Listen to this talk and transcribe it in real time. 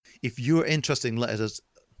If you're interested in let us...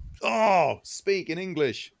 Oh, speak in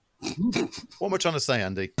English. What am I trying to say,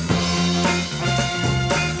 Andy?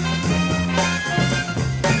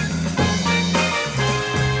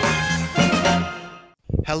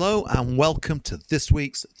 Hello and welcome to this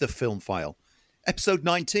week's The Film File. Episode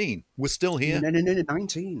 19. We're still here.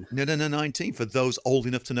 19. 19 for those old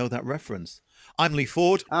enough to know that reference. I'm Lee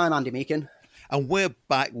Ford. I'm Andy Meakin. And we're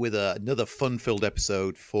back with another fun-filled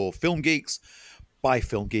episode for film geeks by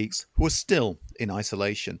film geeks who are still in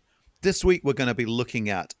isolation. This week we're going to be looking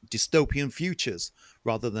at dystopian futures.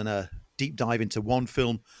 Rather than a deep dive into one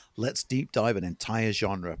film, let's deep dive an entire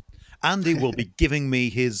genre. Andy will be giving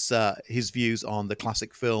me his views on the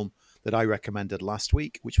classic film that I recommended last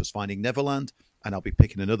week, which was Finding Neverland, and I'll be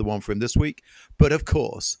picking another one for him this week. But of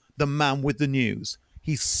course, the man with the news.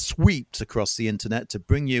 He sweeps across the internet to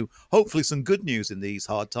bring you, hopefully, some good news in these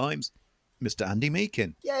hard times. Mr. Andy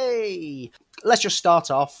Meakin. Yay! Let's just start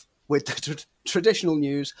off with the traditional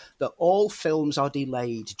news that all films are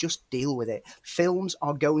delayed. Just deal with it. Films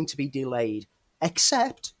are going to be delayed,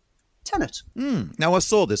 except Tenet. Now, I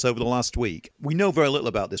saw this over the last week. We know very little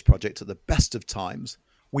about this project at the best of times.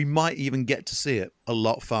 We might even get to see it a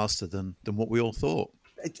lot faster than what we all thought.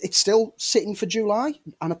 It's still sitting for July,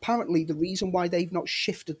 and apparently the reason why they've not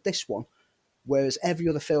shifted this one, whereas every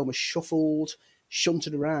other film is shuffled,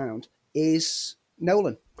 shunted around, is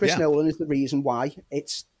Nolan. Chris Nolan is the reason why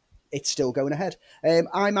it's still going ahead.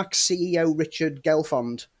 IMAX CEO Richard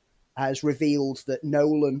Gelfond has revealed that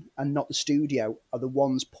Nolan and not the studio are the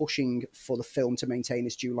ones pushing for the film to maintain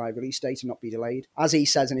its July release date and not be delayed. As he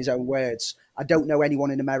says in his own words, I don't know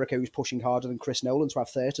anyone in America who's pushing harder than Chris Nolan to have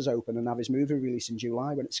theatres open and have his movie released in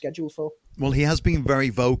July when it's scheduled for. Well, he has been very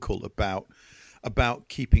vocal about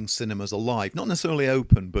keeping cinemas alive, not necessarily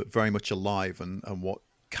open, but very much alive, and what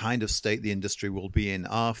kind of state the industry will be in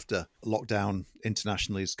after lockdown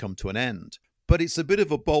internationally has come to an end. But it's a bit of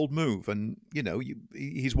a bold move, and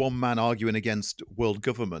he's one man arguing against world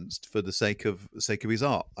governments for the sake of his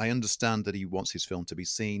art. I understand that he wants his film to be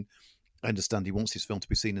seen. I understand he wants his film to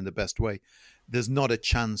be seen in the best way. There's not a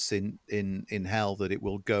chance in hell that it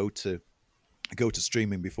will go to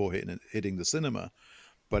streaming before hitting the cinema.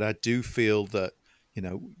 But I do feel that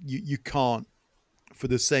you can't, for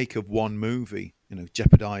the sake of one movie,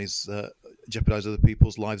 jeopardize other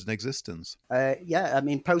people's lives and existence.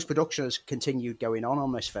 Post-production has continued going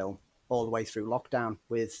on this film all the way through lockdown,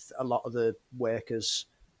 with a lot of the workers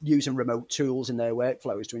using remote tools in their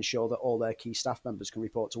workflows to ensure that all their key staff members can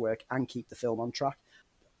report to work and keep the film on track.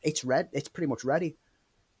 It's pretty much ready.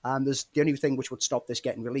 And the only thing which would stop this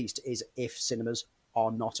getting released is if cinemas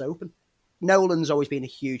are not open. Nolan's always been a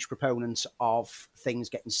huge proponent of things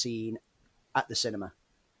getting seen at the cinema.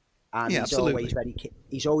 And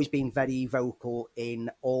he's always been very vocal in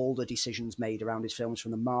all the decisions made around his films,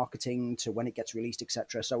 from the marketing to when it gets released,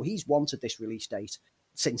 etc. So he's wanted this release date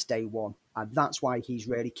since day one. And that's why he's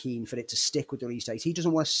really keen for it to stick with the release date. He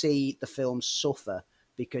doesn't want to see the film suffer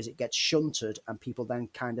because it gets shunted and people then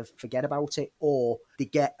kind of forget about it, or they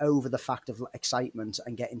get over the fact of excitement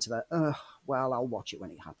and get into the, I'll watch it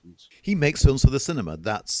when it happens. He makes films for the cinema.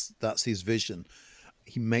 That's his vision.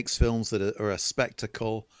 He makes films that are a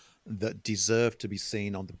spectacle, that deserve to be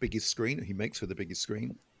seen on the biggest screen. He makes for the biggest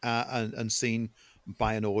screen and seen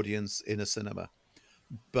by an audience in a cinema.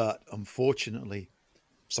 But unfortunately,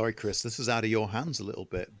 sorry, Chris, this is out of your hands a little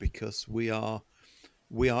bit, because we are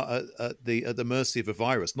at the mercy of a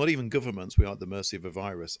virus. Not even governments. We are at the mercy of a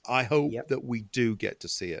virus. I hope that we do get to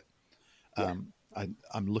see it.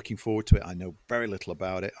 I'm looking forward to it. I know very little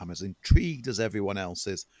about it. I'm as intrigued as everyone else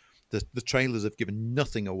is. The trailers have given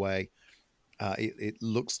nothing away. It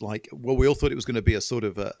looks like, we all thought it was going to be a sort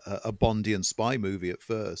of a Bondian spy movie at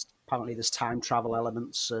first. Apparently there's time travel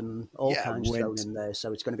elements and all kinds thrown in there,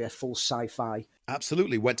 so it's going to be a full sci-fi.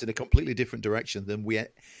 Absolutely, went in a completely different direction than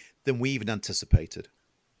we even anticipated.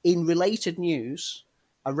 In related news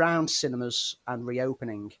around cinemas and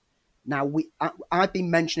reopening, now I've been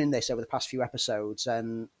mentioning this over the past few episodes,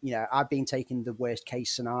 and I've been taking the worst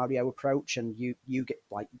case scenario approach, and you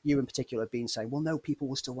in particular have been saying, well, no, people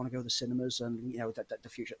will still want to go to the cinemas, and the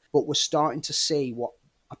future. But we're starting to see what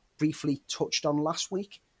I briefly touched on last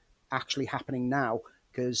week actually happening now,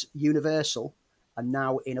 because Universal are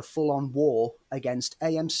now in a full-on war against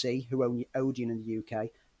AMC, who own Odeon in the UK,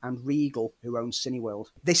 and Regal, who owns Cineworld.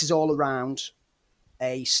 This is all around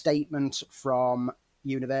a statement from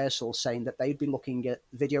Universal saying that they'd be looking at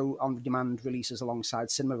video on demand releases alongside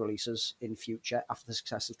cinema releases in future after the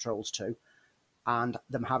success of Trolls 2, and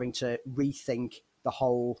them having to rethink the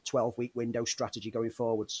whole 12-week window strategy going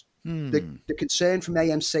forwards. Hmm. The concern from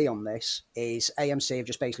AMC on this is AMC have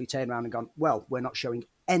just basically turned around and gone, well, we're not showing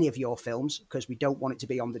any of your films because we don't want it to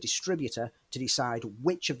be on the distributor to decide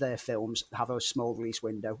which of their films have a small release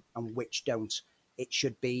window and which don't. It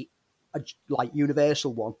should be a like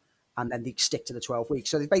Universal one, and then they stick to the 12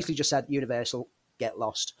 weeks. So they basically just said, Universal, get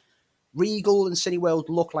lost. Regal and Cineworld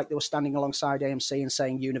look like they were standing alongside AMC and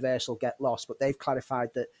saying Universal, get lost, but they've clarified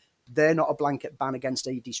that they're not a blanket ban against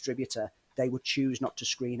a distributor. They would choose not to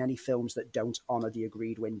screen any films that don't honour the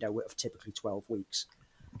agreed window of typically 12 weeks.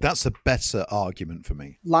 That's a better argument for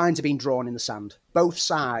me. Lines are being drawn in the sand. Both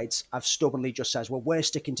sides have stubbornly just said, well, we're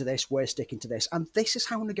sticking to this, we're sticking to this. And this is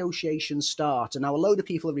how negotiations start. And now a load of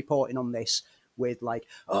people are reporting on this with like,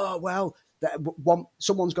 oh, well,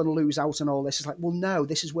 someone's going to lose out on all this. It's like, well, no,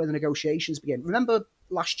 this is where the negotiations begin. Remember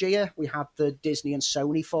last year we had the Disney and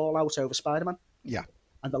Sony fallout over Spider-Man? Yeah.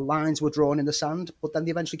 And the lines were drawn in the sand, but then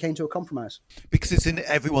they eventually came to a compromise. Because it's in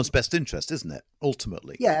everyone's best interest, isn't it?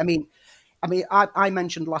 Ultimately. Yeah, I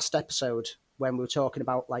mentioned last episode when we were talking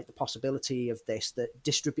about like the possibility of this, that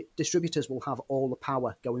distributors will have all the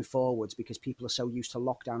power going forwards because people are so used to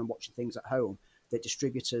lockdown and watching things at home that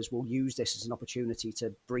distributors will use this as an opportunity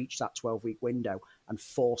to breach that 12-week window and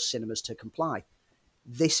force cinemas to comply.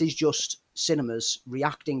 This is just cinemas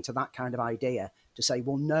reacting to that kind of idea to say,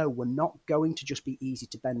 well, no, we're not going to just be easy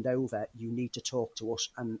to bend over. You need to talk to us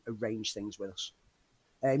and arrange things with us.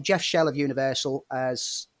 Jeff Shell of Universal,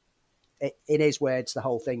 as in his words, the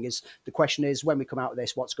whole thing is, the question is, when we come out of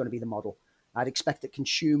this, what's going to be the model? I'd expect that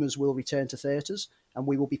consumers will return to theatres and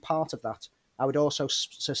we will be part of that. I would also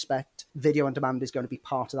suspect video on demand is going to be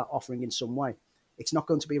part of that offering in some way. It's not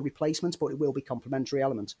going to be a replacement, but it will be a complementary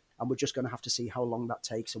element. And we're just going to have to see how long that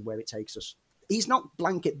takes and where it takes us. He's not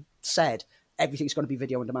blanket said everything's going to be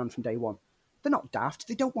video on demand from day one. They're not daft.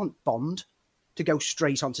 They don't want Bond to go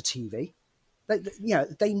straight onto TV.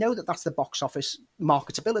 They know that that's the box office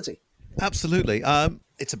marketability. Absolutely.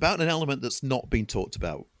 It's about an element that's not been talked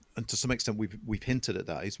about. And to some extent, we've hinted at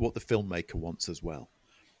that, is what the filmmaker wants as well.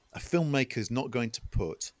 A filmmaker is not going to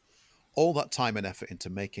put all that time and effort into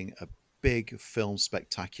making a big film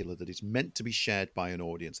spectacular that is meant to be shared by an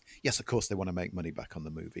audience. Yes, of course, they want to make money back on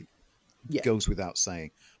the movie. Yeah. Goes without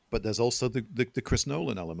saying. But there's also the Chris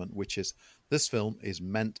Nolan element, which is this film is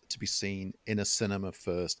meant to be seen in a cinema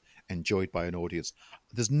first, enjoyed by an audience.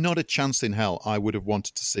 There's not a chance in hell I would have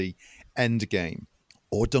wanted to see Endgame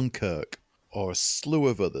or Dunkirk or a slew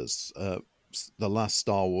of others, the last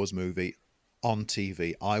Star Wars movie, on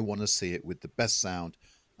TV. I want to see it with the best sound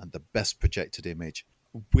and the best projected image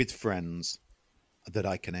with friends that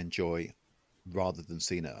I can enjoy rather than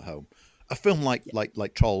seeing it at home. A film like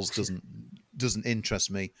Trolls doesn't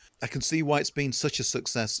interest me. I can see why it's been such a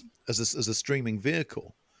success as a streaming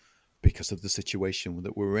vehicle because of the situation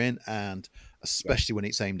that we're in, and especially when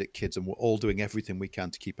it's aimed at kids, and we're all doing everything we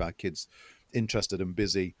can to keep our kids interested and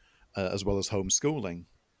busy, as well as homeschooling.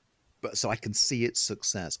 But so I can see its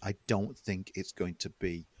success. I don't think it's going to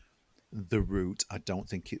be the route. I don't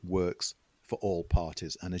think it works for all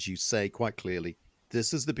parties. And as you say quite clearly,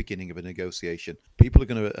 this is the beginning of a negotiation. People are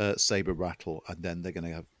going to saber rattle, and then they're going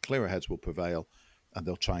to have clearer heads will prevail, and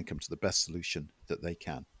they'll try and come to the best solution that they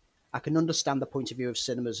can. I can understand the point of view of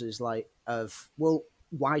cinemas well,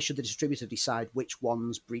 why should the distributor decide which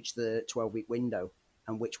ones breach the 12-week window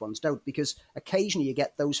and which ones don't? Because occasionally you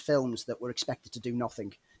get those films that were expected to do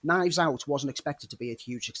nothing. Knives Out wasn't expected to be a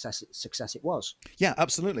huge success it was. Yeah,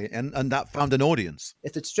 absolutely. And that found an audience.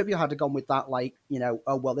 If the distributor had gone with that,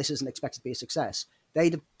 oh, well, this isn't expected to be a success,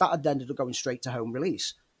 that had ended up going straight to home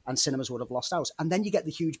release, and cinemas would have lost out. And then you get the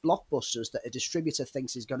huge blockbusters that a distributor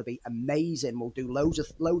thinks is going to be amazing, will do loads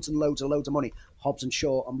and loads of money. Hobbs and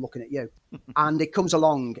Shaw, I'm looking at you. And it comes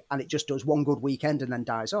along and it just does one good weekend and then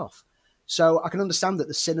dies off. So I can understand that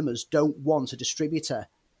the cinemas don't want a distributor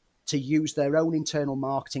to use their own internal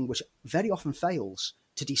marketing, which very often fails,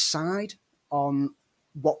 to decide on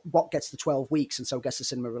what gets the 12 weeks and so gets the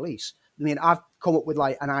cinema release. I mean, I've come up with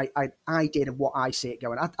an idea of what I see it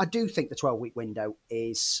going. I do think the 12-week window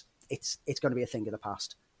it's going to be a thing of the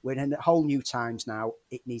past. We're in whole new times now.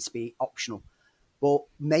 It needs to be optional. But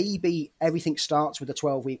maybe everything starts with a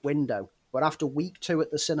 12-week window. But after week 2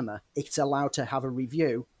 at the cinema, it's allowed to have a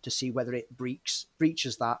review to see whether it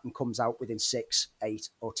breaches that and comes out within 6, 8,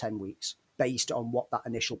 or 10 weeks, based on what that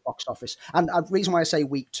initial box office. And the reason why I say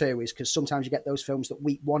week 2 is because sometimes you get those films that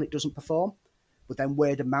week 1 it doesn't perform, but then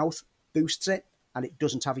word of mouth boosts it, and it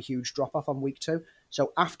doesn't have a huge drop-off on week 2.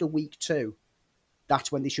 So after week 2,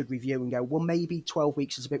 that's when they should review and go, well, maybe 12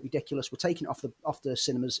 weeks is a bit ridiculous. We're taking it off the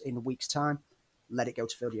cinemas in a week's time. let it go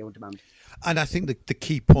to video on demand. And I think the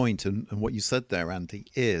key point, and what you said there, Andy,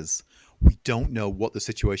 is we don't know what the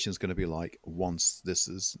situation is going to be like once this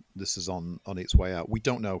is on its way out. We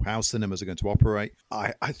don't know how cinemas are going to operate.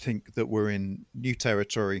 I think that we're in new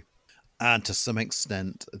territory, and to some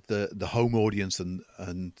extent, the home audience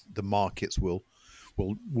and the markets will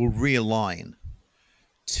realign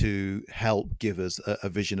to help give us a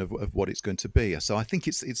vision of what it's going to be. So I think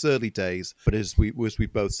it's early days, but as we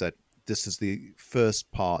both said, this is the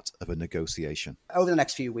first part of a negotiation. Over the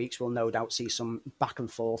next few weeks, we'll no doubt see some back and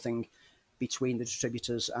forthing between the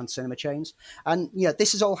distributors and cinema chains. And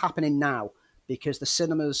this is all happening now because the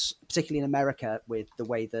cinemas, particularly in America, with the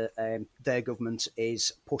way that their government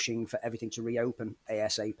is pushing for everything to reopen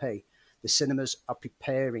ASAP, the cinemas are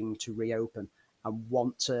preparing to reopen and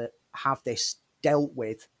want to have this dealt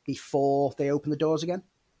with before they open the doors again.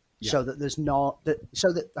 Yeah. So that there's not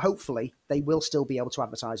so that hopefully they will still be able to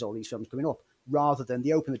advertise all these films coming up, rather than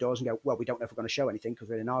they open the doors and go, well, we don't know if we're going to show anything because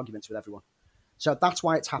we're in arguments with everyone. So that's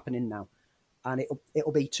why it's happening now. And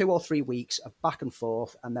it'll be 2 or 3 weeks of back and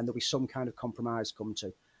forth, and then there'll be some kind of compromise come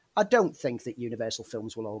to. I don't think that Universal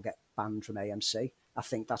films will all get banned from AMC. I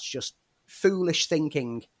think that's just foolish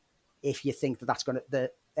thinking if you think that that's going to...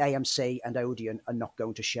 the AMC and Odeon are not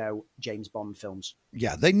going to show James Bond films.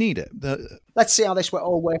 Yeah, they need it. Let's see how this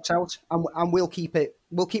all works out, and we'll keep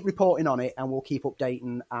reporting on it, and we'll keep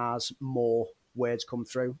updating as more words come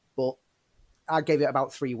through. But I gave it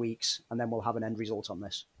about 3 weeks, and then we'll have an end result on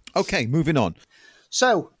this. Okay, moving on.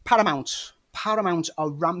 So, Paramount are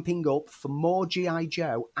ramping up for more G.I.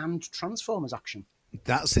 Joe and Transformers action.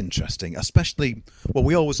 That's interesting, especially... Well,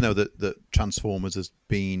 we always know that Transformers has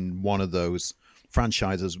been one of those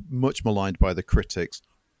franchises much maligned by the critics,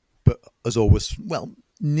 but has always,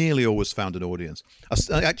 nearly always found an audience.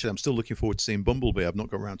 Actually, I'm still looking forward to seeing Bumblebee. I've not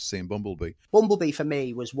got around to seeing Bumblebee. Bumblebee, for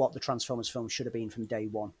me, was what the Transformers film should have been from day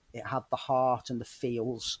one. It had the heart and the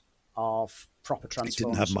feels of proper Transformers. It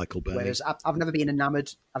didn't have Michael Bay. Whereas I've never been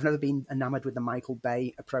enamored with the Michael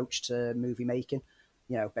Bay approach to movie making.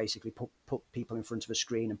 Basically put people in front of a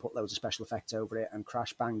screen and put loads of special effects over it and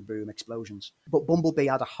crash, bang, boom, explosions. But Bumblebee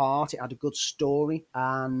had a heart, it had a good story,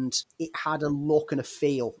 and it had a look and a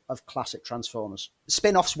feel of classic Transformers.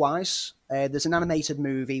 Spin-offs wise, there's an animated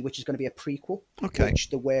movie which is going to be a prequel, which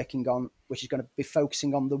they're working on, which is going to be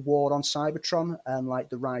focusing on the war on Cybertron and like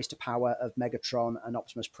the rise to power of Megatron and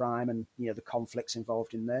Optimus Prime and the conflicts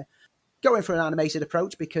involved in there. Going for an animated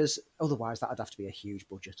approach because otherwise that'd have to be a huge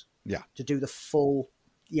budget. Yeah. To do the full,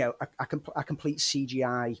 a complete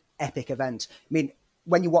CGI epic event. I mean,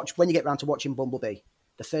 when you get around to watching Bumblebee,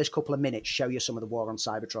 the first couple of minutes show you some of the war on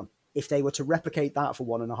Cybertron. If they were to replicate that for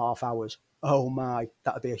 1.5 hours, oh my,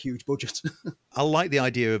 that'd be a huge budget. I like the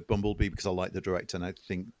idea of Bumblebee because I like the director, and I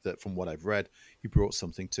think that from what I've read, he brought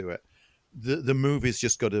something to it. The movie's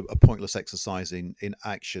just got a pointless exercise in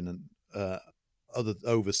action and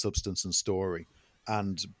over substance and story.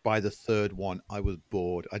 And by the third one, I was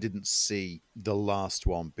bored. I didn't see the last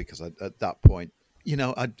one because at that point,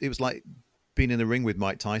 it was like being in the ring with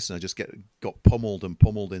Mike Tyson. I just got pummeled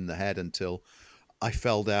in the head until I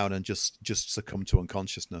fell down and just succumbed to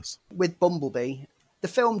unconsciousness. With Bumblebee, the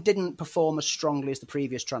film didn't perform as strongly as the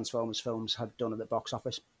previous Transformers films had done at the box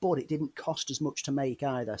office, but it didn't cost as much to make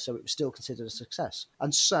either, so it was still considered a success.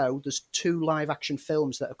 And so there's 2 live-action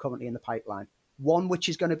films that are currently in the pipeline. One which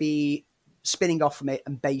is going to be spinning off from it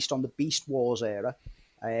and based on the Beast Wars era,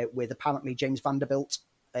 with apparently James Vanderbilt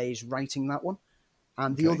is writing that one.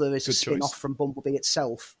 And the other is a spin-off from Bumblebee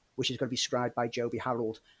itself, which is going to be scribed by Joby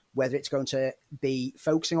Harold. Whether it's going to be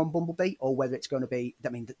focusing on Bumblebee or whether it's going to be... I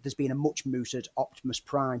mean, there's been a much mooted Optimus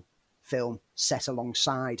Prime film set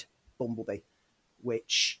alongside Bumblebee,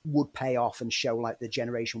 which would pay off and show like the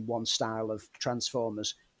Generation 1 style of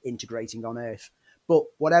Transformers integrating on Earth. But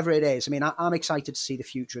whatever it is, I mean, I'm excited to see the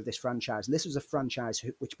future of this franchise. And this was a franchise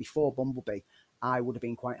which before Bumblebee, I would have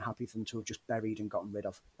been quite happy for them to have just buried and gotten rid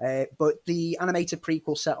of. But the animated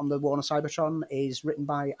prequel set on the War on Cybertron is written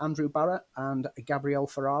by Andrew Barrett and Gabrielle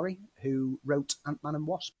Ferrari, who wrote Ant-Man and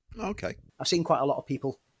Wasp. Okay. I've seen quite a lot of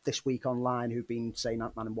people this week online who've been saying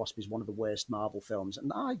Ant-Man and Wasp is one of the worst Marvel films.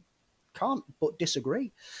 And I can't but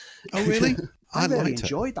disagree. Oh, really? I really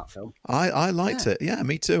enjoyed that film. I liked it. Yeah,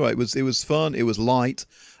 me too. It was fun. It was light.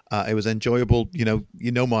 It was enjoyable.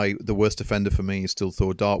 The worst offender for me is still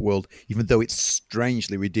Thor: Dark World, even though it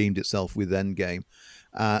strangely redeemed itself with Endgame,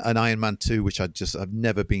 and Iron Man 2, which I've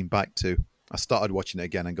never been back to. I started watching it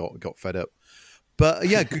again and got fed up. But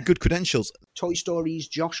yeah, good credentials. Toy Story's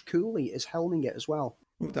Josh Cooley is helming it as well.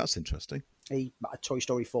 Ooh, that's interesting. Toy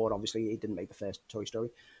Story 4, obviously, he didn't make the first Toy Story.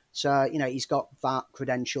 So, he's got that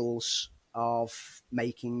credentials of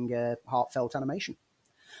making heartfelt animation.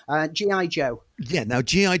 G.I. Joe. Yeah, now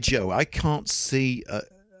G.I. Joe, I can't see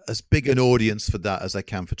as big an audience for that as I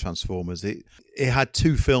can for Transformers. It had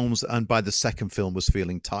 2 films, and by the second film was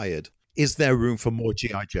feeling tired. Is there room for more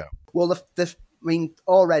G.I. Joe? Well,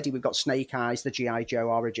 already we've got Snake Eyes, the G.I. Joe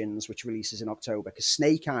Origins, which releases in October, because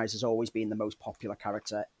Snake Eyes has always been the most popular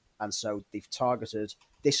character, and so they've targeted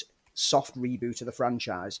this soft reboot of the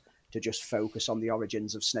franchise to just focus on the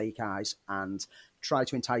origins of Snake Eyes and try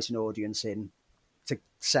to entice an audience in to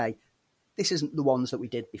say, this isn't the ones that we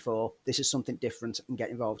did before, this is something different, and get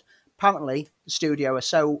involved. Apparently, the studio are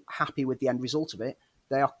so happy with the end result of it,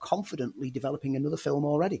 they are confidently developing another film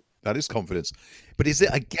already. That is confidence. But is it,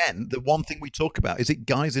 again, the one thing we talk about, is it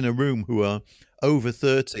guys in a room who are over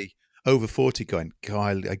 30, over 40 going,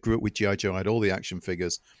 God, I grew up with G.I. Joe, I had all the action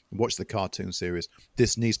figures, watched the cartoon series.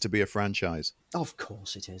 This needs to be a franchise. Of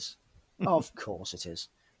course it is. Of course it is.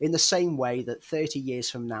 In the same way that 30 years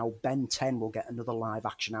from now, Ben 10 will get another live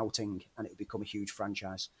action outing and it will become a huge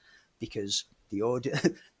franchise. Because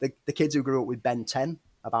the kids who grew up with Ben 10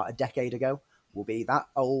 about a decade ago will be that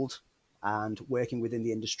old and working within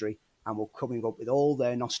the industry and will coming up with all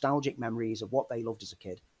their nostalgic memories of what they loved as a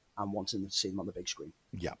kid and wanting to see them on the big screen.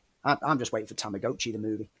 Yeah. I'm just waiting for Tamagotchi, the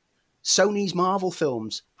movie. Sony's Marvel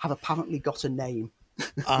films have apparently got a name.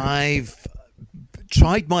 I've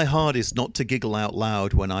tried my hardest not to giggle out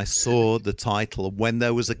loud when I saw the title, when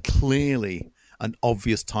there was clearly an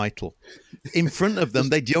obvious title in front of them.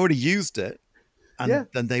 They'd already used it, and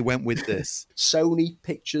then they went with this. Sony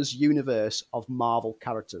Pictures Universe of Marvel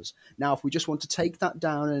characters. Now, if we just want to take that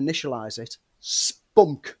down and initialize it,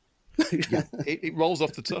 Spunk. Yeah, it rolls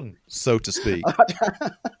off the tongue, so to speak.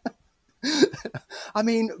 I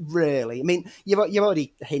mean, really. I mean, you've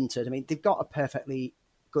already hinted. I mean, they've got a perfectly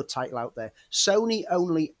good title out there. Sony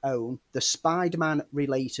only own the Spider-Man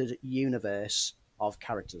related universe of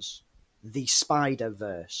characters, the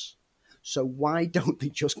Spider-Verse. So why don't they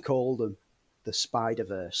just call them the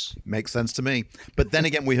Spider-Verse? Makes sense to me. But then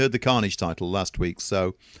again, we heard the Carnage title last week,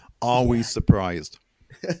 so are we surprised?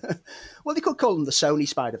 Well, they could call them the Sony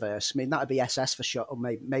Spider-Verse. I mean, that would be SS for sure, or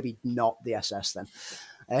maybe not the SS then.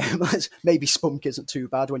 Maybe Spunk isn't too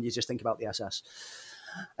bad when you just think about the SS.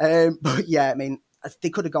 But yeah, I mean, they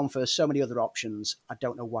could have gone for so many other options. I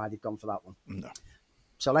don't know why they've gone for that one. No.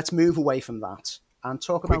 So let's move away from that and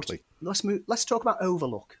talk Quickly. Let's talk about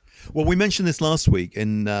Overlook. Well, we mentioned this last week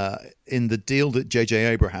in the deal that J.J.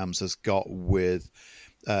 Abrams has got with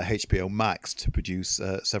HBO Max to produce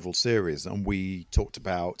several series, and we talked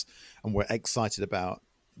about and we're excited about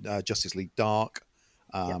Justice League Dark.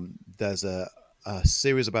 There's a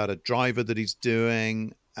series about a driver that he's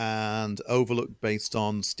doing, and Overlook based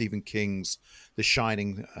on Stephen King's The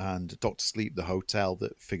Shining and Dr. Sleep, The Hotel,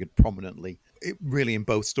 that figured prominently really in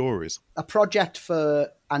both stories. A project for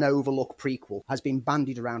an Overlook prequel has been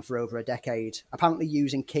bandied around for over a decade, apparently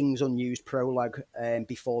using King's unused prologue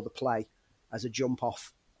before the play as a jump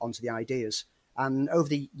off onto the ideas. And over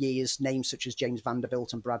the years, names such as James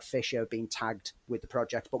Vanderbilt and Brad Fisher have been tagged with the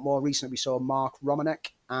project. But more recently, we saw Mark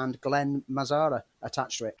Romanek and Glenn Mazzara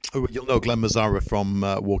attached to it. Oh, you'll know Glenn Mazzara from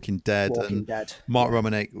Walking Dead. Mark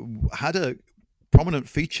Romanek had a prominent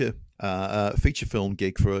feature film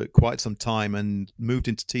gig for quite some time and moved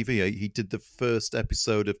into TV. He did the first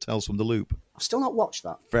episode of Tales from the Loop. I've still not watched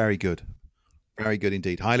that. Very good. Very good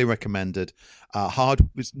indeed. Highly recommended. Hard.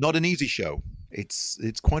 It's not an easy show.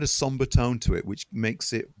 It's quite a somber tone to it, which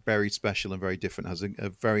makes it very special and very different. Has a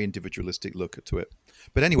very individualistic look to it.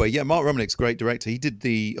 But anyway, yeah, Mark Romanek's a great director. He did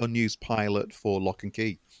the unused pilot for Lock and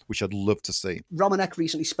Key, which I'd love to see. Romanek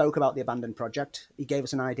recently spoke about the abandoned project. He gave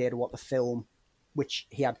us an idea of what the film, which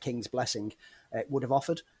he had King's blessing, would have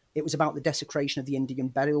offered. It was about the desecration of the Indian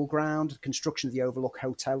burial ground, the construction of the Overlook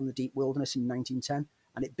Hotel in the deep wilderness in 1910,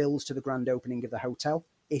 and it builds to the grand opening of the hotel.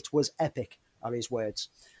 It was epic, are his words.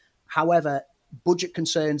 However, budget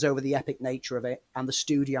concerns over the epic nature of it and the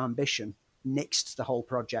studio ambition nixed the whole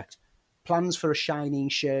project. Plans for a shining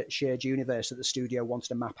shared universe that the studio wanted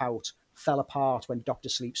to map out fell apart when Dr.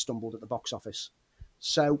 Sleep stumbled at the box office.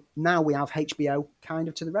 So now we have HBO kind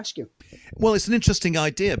of to the rescue. Well, it's an interesting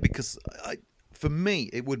idea because for me,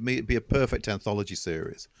 it would be a perfect anthology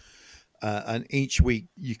series. And each week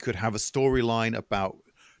you could have a storyline about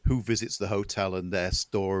who visits the hotel and their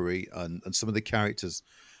story and some of the characters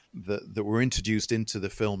that were introduced into the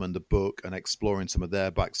film and the book and exploring some of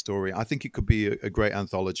their backstory. I think it could be a great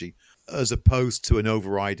anthology as opposed to an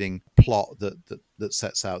overriding plot that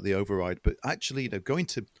sets out the override. But actually, going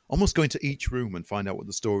to each room and find out what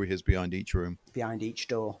the story is behind each room. Behind each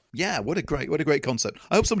door. Yeah, what a great concept.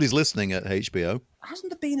 I hope somebody's listening at HBO.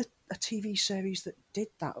 Hasn't there been a TV series that did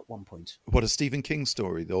that at one point? What, a Stephen King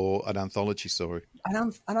story or an anthology story?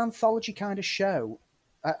 An anthology kind of show.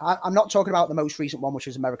 I'm not talking about the most recent one, which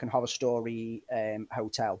is American Horror Story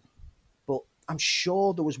Hotel, but I'm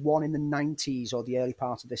sure there was one in the 90s or the early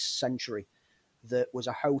part of this century that was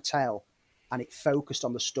a hotel, and it focused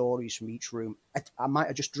on the stories from each room. I might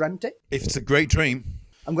have just dreamt it. If it's a great dream.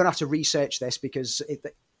 I'm going to have to research this, because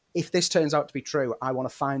if this turns out to be true, I want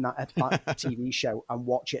to find that TV show and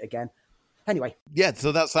watch it again. Anyway. Yeah,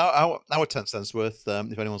 so that's our 10 cents worth,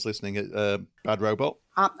 if anyone's listening at Bad Robot.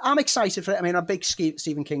 I'm excited for it. I mean, I'm a big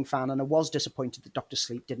Stephen King fan, and I was disappointed that Dr.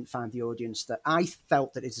 Sleep didn't find the audience that I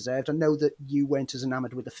felt that it deserved. I know that you weren't as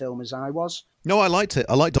enamoured with the film as I was. No, I liked it.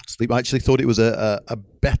 I liked Dr. Sleep. I actually thought it was a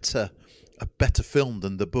better film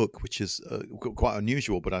than the book, which is quite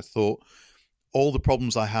unusual, but I thought all the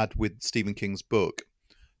problems I had with Stephen King's book,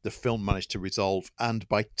 the film managed to resolve, and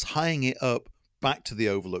by tying it up back to the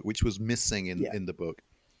Overlook, which was missing in the book,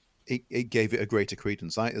 it gave it a greater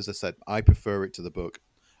credence. As I said, I prefer it to the book.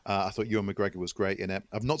 I thought Ewan McGregor was great in it.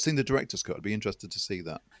 I've not seen the director's cut. I'd be interested to see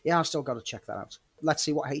that. Yeah, I've still got to check that out. Let's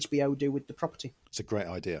see what HBO do with the property. It's a great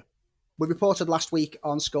idea. We reported last week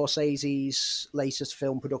on Scorsese's latest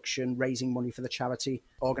film production raising money for the charity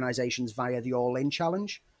organisations via the All In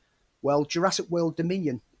Challenge. Well, Jurassic World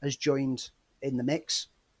Dominion has joined in the mix,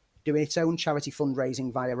 doing its own charity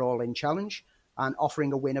fundraising via All In Challenge and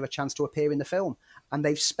offering a winner a chance to appear in the film. And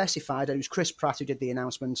they've specified, and it was Chris Pratt who did the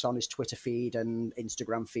announcements on his Twitter feed and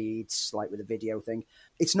Instagram feeds, like with a video thing.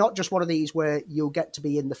 It's not just one of these where you'll get to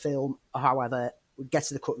be in the film, however, we get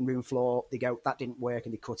to the cutting room floor, they go, that didn't work,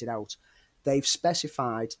 and they cut it out. They've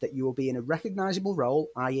specified that you will be in a recognisable role,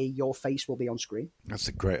 i.e. your face will be on screen. That's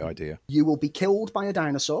a great idea. You will be killed by a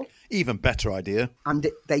dinosaur. Even better idea. And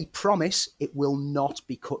they promise it will not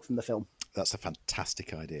be cut from the film. That's a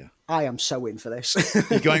fantastic idea. I am so in for this.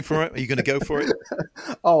 Are you going for it? Are you going to go for it?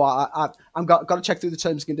 Oh, I've got to check through the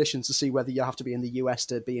terms and conditions to see whether you have to be in the US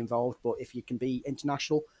to be involved. But if you can be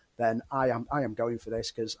international, then I am going for this,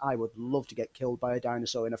 because I would love to get killed by a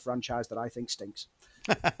dinosaur in a franchise that I think stinks.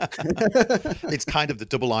 It's kind of the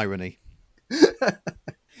double irony.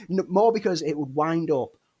 More because it would wind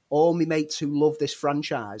up all my mates who love this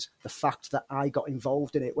franchise, the fact that I got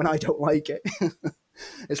involved in it when I don't like it.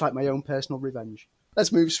 It's like my own personal revenge.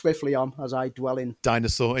 Let's move swiftly on as I dwell in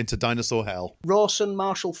dinosaur hell. Rawson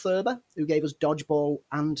Marshall Thurber, who gave us Dodgeball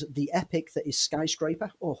and the epic that is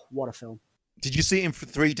Skyscraper. Oh, what a film. Did you see it in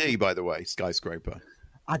 3D, by the way, Skyscraper?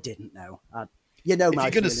 I didn't know. If you're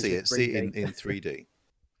going to see it in 3D.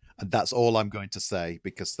 And that's all I'm going to say,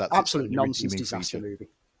 because that's absolute nonsense disaster movie.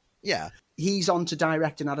 Yeah. He's on to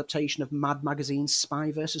direct an adaptation of Mad Magazine's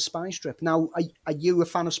Spy vs. Spy strip. Now, are you a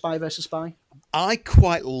fan of Spy vs. Spy? I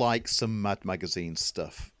quite like some Mad Magazine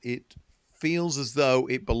stuff. It feels as though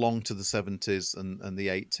it belonged to the 70s and the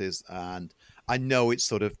 80s, and I know it's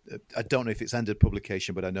sort of, I don't know if it's ended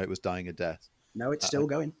publication, but I know it was dying a death. No, it's still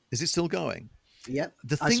going. Is it still going? Yeah.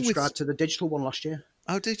 I subscribed to the digital one last year.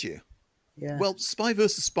 Oh, did you? Yeah. Well, Spy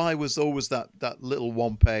vs. Spy was always that little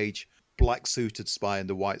one-page black-suited spy and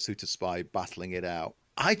the white-suited spy battling it out.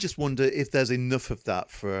 I just wonder if there's enough of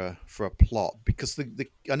that for a plot, because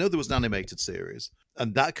I know there was an animated series,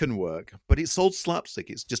 and that can work, but it's all slapstick.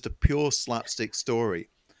 It's just a pure slapstick story.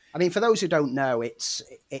 I mean, for those who don't know, it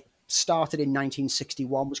started in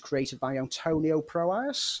 1961, was created by Antonio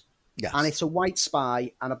Proas. Yes. And it's a white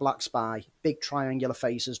spy and a black spy, big triangular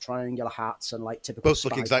faces, triangular hats, and like typical both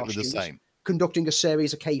look exactly costumes, the same, conducting a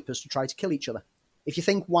series of capers to try to kill each other. If you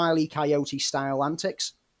think Wile E. Coyote style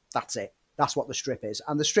antics, that's it. That's what the strip is.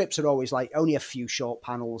 And the strips are always like only a few short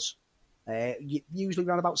panels, usually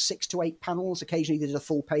around about 6 to 8 panels. Occasionally there's a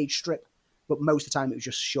full page strip, but most of the time it was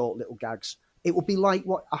just short little gags. It would be like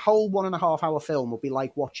what a whole 1.5 hour film would be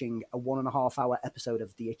like watching a 1.5 hour episode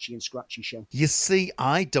of the Itchy and Scratchy Show. You see,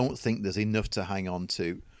 I don't think there's enough to hang on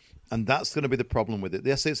to, and that's going to be the problem with it.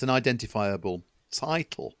 Yes, it's an identifiable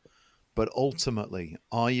title, but ultimately,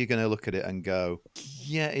 are you going to look at it and go,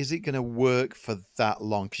 yeah, is it going to work for that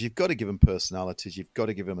long? Because you've got to give them personalities, you've got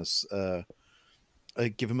to give them a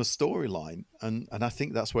storyline, and I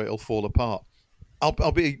think that's where it'll fall apart.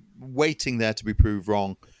 I'll be waiting there to be proved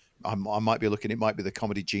wrong. I might be looking. It might be the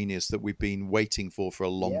comedy genius that we've been waiting for a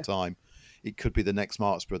long time. It could be the next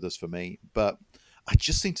Marx Brothers for me, but I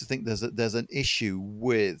just seem to think there's an issue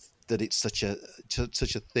with that. It's such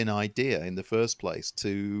a thin idea in the first place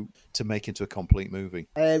to make into a complete movie.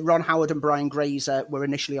 Ron Howard and Brian Grazer were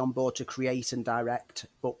initially on board to create and direct,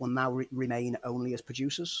 but will now remain only as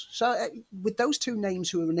producers. So with those two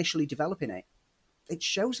names who were initially developing it, it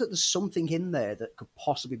shows that there's something in there that could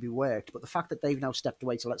possibly be worked. But the fact that they've now stepped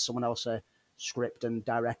away to let someone else script and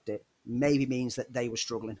direct it maybe means that they were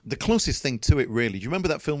struggling. The closest thing to it, really, do you remember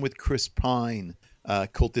that film with Chris Pine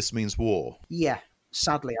called This Means War? Yeah,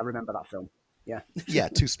 sadly, I remember that film. Yeah. Yeah,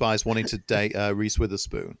 two spies wanting to date Reese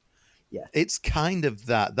Witherspoon. Yeah. It's kind of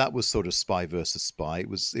that. That was sort of spy versus spy. It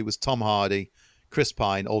was Tom Hardy, Chris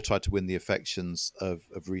Pine, all tried to win the affections of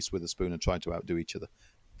Reese Witherspoon and trying to outdo each other.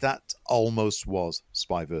 That almost was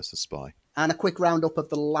spy versus spy. And a quick roundup of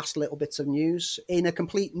the last little bits of news. In a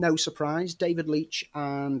complete no surprise, David Leitch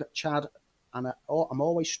and Chad, and I'm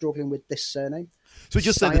always struggling with this surname. So we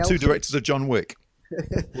just said the two directors of John Wick.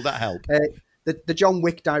 Will that help? The John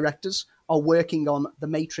Wick directors are working on the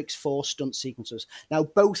Matrix 4 stunt sequences. Now,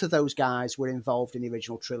 both of those guys were involved in the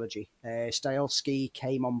original trilogy. Stiles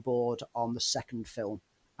came on board on the second film,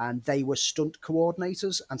 and they were stunt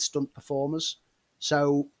coordinators and stunt performers.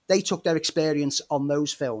 So they took their experience on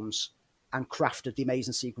those films and crafted the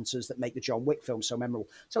amazing sequences that make the John Wick film so memorable.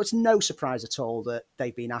 So it's no surprise at all that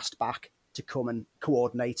they've been asked back to come and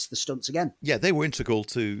coordinate the stunts again. Yeah, they were integral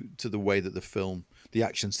to the way that the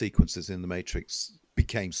action sequences in The Matrix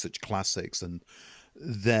became such classics, and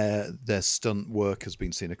their stunt work has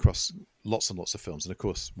been seen across lots and lots of films. And of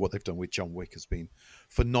course, what they've done with John Wick has been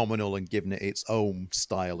phenomenal and given it its own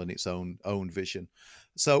style and its own vision.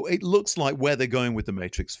 So it looks like where they're going with The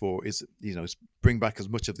Matrix 4 is, bring back as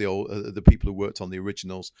much of the old the people who worked on the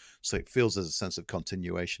originals, so it feels there's a sense of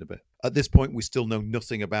continuation of it. At this point, we still know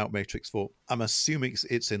nothing about Matrix 4. I'm assuming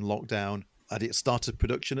it's in lockdown. Had it started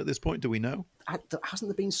production at this point? Do we know? Hasn't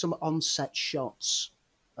there been some on-set shots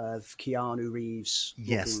of Keanu Reeves?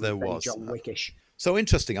 Yes, there was. John Wickish. So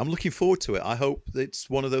interesting. I'm looking forward to it. I hope it's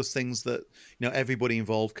one of those things that everybody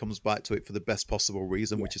involved comes back to it for the best possible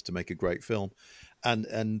reason, which is to make a great film,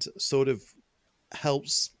 and sort of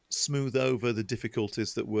helps smooth over the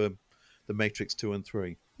difficulties that were The Matrix 2 and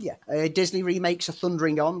 3. Yeah, Disney remakes are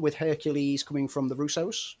thundering on with Hercules coming from the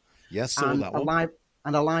Russos. Yes, saw that one.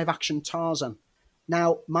 And a live-action Tarzan.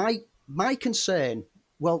 Now, my concern,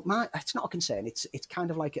 it's not a concern. It's kind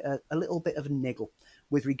of like a little bit of a niggle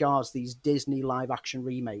with regards to these Disney live-action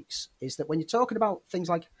remakes, is that when you're talking about things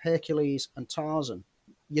like Hercules and Tarzan,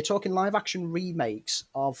 you're talking live-action remakes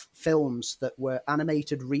of films that were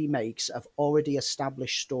animated remakes of already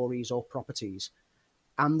established stories or properties.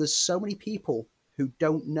 And there's so many people who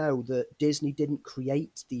don't know that Disney didn't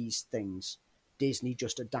create these things. Disney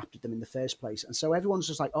just adapted them in the first place. And so everyone's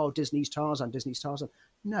just like, oh, Disney's Tarzan.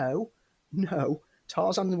 No.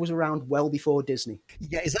 Tarzan was around well before Disney.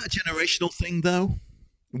 Yeah, is that a generational thing, though?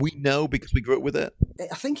 We know because we grew up with it.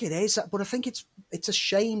 I think it is, but I think it's a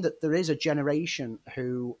shame that there is a generation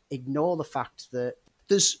who ignore the fact that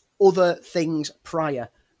there's other things prior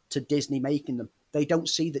to Disney making them. They don't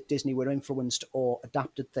see that Disney were influenced or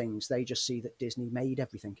adapted things. They just see that Disney made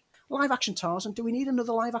everything. Live-action Tarzan. Do we need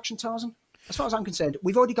another live-action Tarzan? As far as I'm concerned,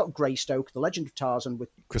 we've already got Greystoke, The Legend of Tarzan with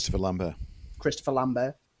Christopher Lambert.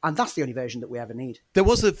 And that's the only version that we ever need. There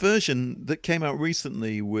was a version that came out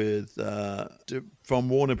recently with from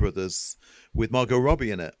Warner Brothers with Margot Robbie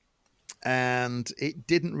in it, and it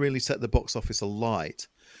didn't really set the box office alight.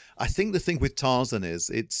 I think the thing with Tarzan is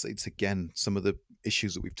it's again some of the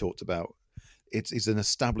issues that we've talked about. It's an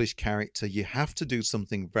established character. You have to do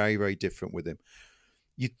something very, very different with him.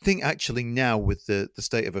 You'd think actually now with the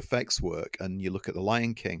state of effects work, and you look at The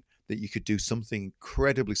Lion King, that you could do something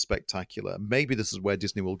incredibly spectacular. Maybe this is where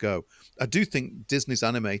Disney will go. I do think Disney's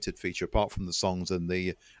animated feature, apart from the songs and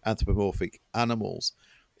the anthropomorphic animals,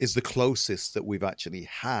 is the closest that we've actually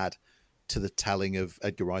had to the telling of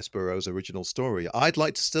Edgar Rice Burroughs' original story. I'd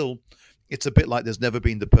like to it's a bit like there's never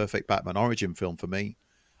been the perfect Batman origin film for me.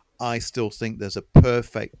 I still think there's a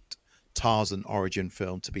perfect Tarzan origin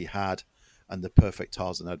film to be had, and the perfect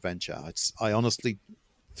Tarzan adventure. I honestly,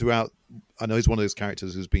 throughout, I know he's one of those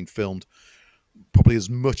characters who's been filmed probably as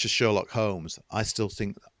much as Sherlock Holmes. I still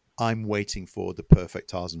think I'm waiting for the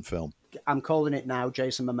perfect Tarzan film. I'm calling it now,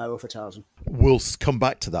 Jason Momoa for Tarzan. We'll come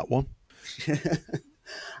back to that one.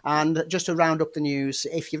 And just to round up the news,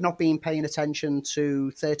 if you've not been paying attention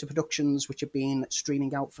to theatre productions which have been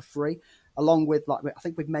streaming out for free, along with, like I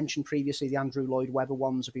think we've mentioned previously, the Andrew Lloyd Webber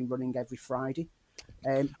ones have been running every Friday.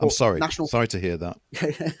 I'm sorry. Sorry to hear that.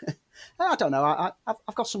 I don't know.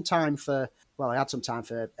 I've got some time for. Well, I had some time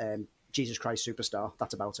for Jesus Christ Superstar.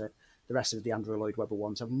 That's about it. The rest of the Andrew Lloyd Webber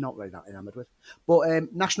ones I'm not really that enamoured with.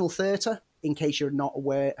 But National Theatre, in case you're not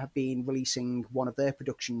aware, have been releasing one of their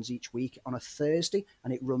productions each week on a Thursday,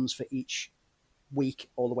 and it runs for each week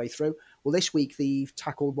all the way through. Well, this week they've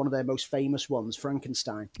tackled one of their most famous ones,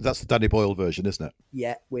 Frankenstein. That's the Danny Boyle version, isn't it?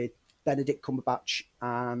 Yeah, with Benedict Cumberbatch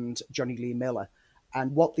and Johnny Lee Miller.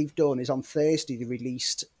 And what they've done is on Thursday they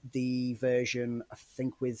released the version, I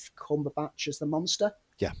think, with Cumberbatch as the monster.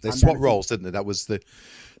 Yeah, they And then swap I think, roles, didn't they? That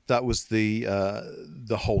was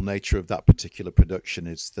the whole nature of that particular production,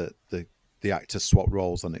 is that the actors swap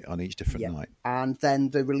roles on each different yeah. night. And then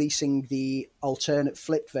they're releasing the alternate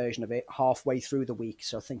flip version of it halfway through the week.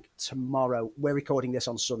 So I think tomorrow, we're recording this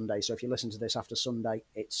on Sunday. So if you listen to this after Sunday,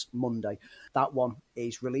 it's Monday. That one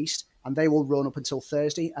is released and they will run up until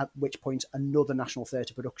Thursday, at which point another National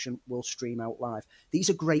Theatre production will stream out live. These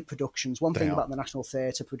are great productions. One They thing are. about the National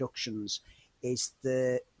Theatre productions is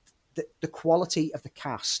the quality of the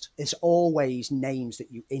cast is always names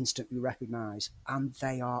that you instantly recognize, and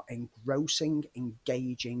they are engrossing,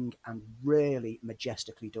 engaging, and really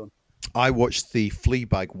majestically done. I watched the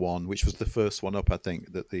Fleabag one, which was the first one up, I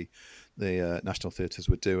think, that the National Theatres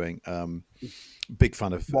were doing. Big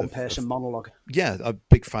fan of One person monologue. Yeah, a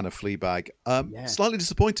big fan of Fleabag. Yeah. Slightly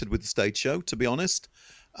disappointed with the stage show, to be honest.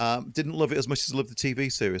 Didn't love it as much as I loved the TV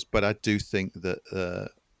series, but I do think that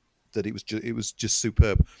it was just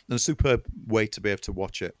superb, and a superb way to be able to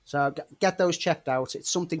watch it. So get those checked out. It's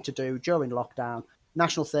something to do during lockdown.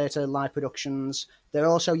 National Theatre live productions. They're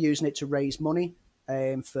also using it to raise money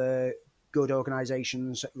for good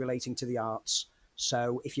organisations relating to the arts.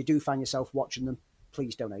 So if you do find yourself watching them,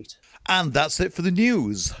 please donate. And that's it for the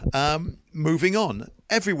news. Moving on.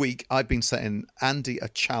 Every week I've been setting Andy a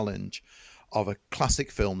challenge of a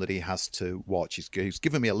classic film that he has to watch. He's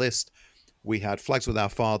given me a list. We had Flags with Our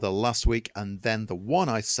Father last week, and then the one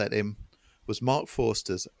I set him was Mark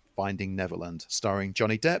Forster's Finding Neverland, starring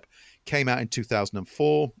Johnny Depp. Came out in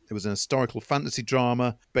 2004. It was an historical fantasy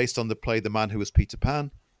drama based on the play The Man Who Was Peter Pan.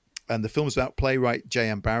 And the film is about playwright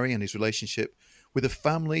J.M. Barrie and his relationship with a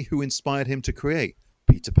family who inspired him to create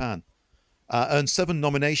Peter Pan. Earned 7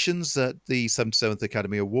 nominations at the 77th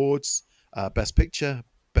Academy Awards, Best Picture,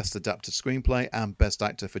 Best Adapted Screenplay, and Best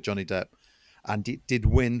Actor for Johnny Depp. And it did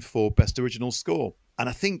win for Best Original Score. And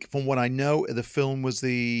I think, from what I know, the film was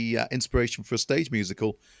the inspiration for a stage musical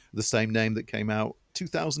of the same name that came out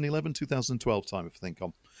 2011, 2012 time, if I think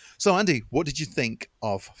on. So, Andy, what did you think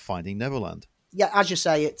of Finding Neverland? Yeah, as you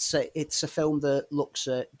say, it's a film that looks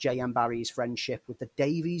at J.M. Barrie's friendship with the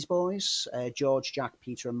Davies boys, George, Jack,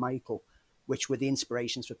 Peter, and Michael, which were the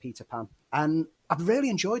inspirations for Peter Pan. And I've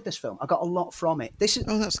really enjoyed this film. I got a lot from it.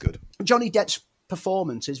 Oh, that's good. Johnny Depp's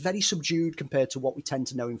performance is very subdued compared to what we tend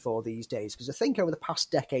to know him for these days, because I think over the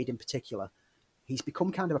past decade in particular, he's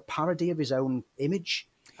become kind of a parody of his own image.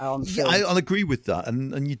 Yeah, I'll agree with that.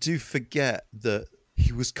 And you do forget that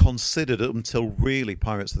he was considered up until really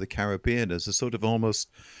Pirates of the Caribbean as a sort of almost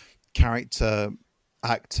character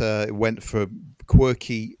actor. It went for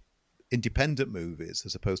quirky independent movies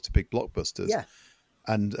as opposed to big blockbusters. Yeah.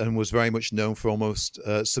 And was very much known for almost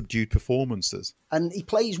subdued performances. And he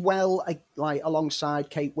plays well, like alongside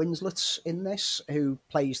Kate Winslet in this, who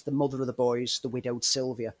plays the mother of the boys, the widowed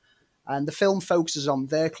Sylvia. And the film focuses on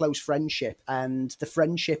their close friendship and the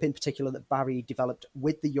friendship in particular that Barrie developed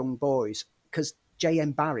with the young boys. Because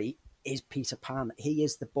J.M. Barrie is Peter Pan. He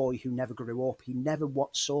is the boy who never grew up. He never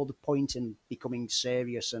saw the point in becoming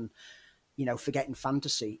serious and, forgetting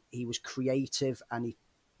fantasy. He was creative and he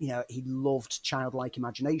loved childlike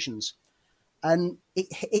imaginations. And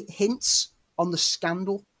it hints on the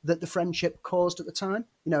scandal that the friendship caused at the time.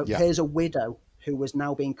 Here's a widow who was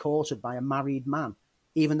now being courted by a married man,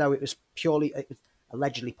 even though it was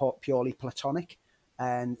allegedly purely platonic.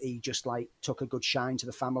 And he just took a good shine to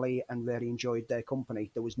the family and really enjoyed their company.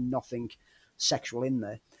 There was nothing sexual in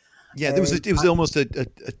there. Yeah, it was almost a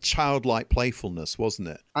childlike playfulness, wasn't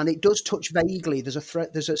it? And it does touch vaguely. There's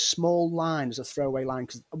a small line, there's a throwaway line,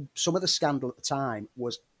 because some of the scandal at the time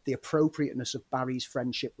was the appropriateness of Barry's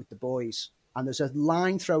friendship with the boys. And there's a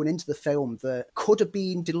line thrown into the film that could have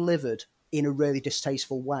been delivered in a really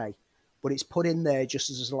distasteful way, but it's put in there just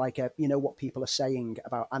as what people are saying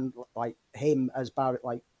about, and him as Barry,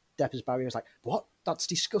 Depp as Barry was what? That's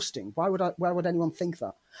disgusting. Why would anyone think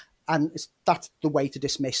that? And that's the way to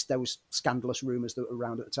dismiss those scandalous rumours that were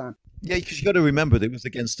around at the time. Yeah, because you've got to remember there was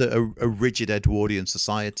against a rigid Edwardian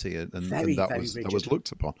society, and very, that very was rigid. That was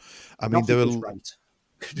looked upon. I mean, there was right.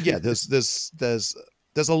 Yeah,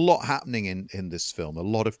 there's a lot happening in this film, a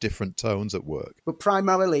lot of different tones at work. But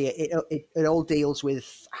primarily, it all deals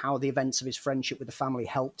with how the events of his friendship with the family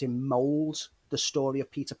helped him mould the story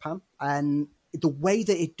of Peter Pan. And the way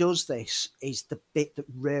that it does this is the bit that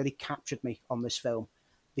really captured me on this film,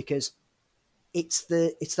 because it's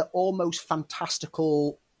the almost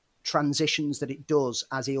fantastical transitions that it does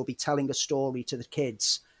as he'll be telling a story to the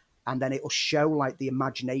kids, and then it'll show like the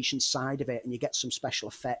imagination side of it, and you get some special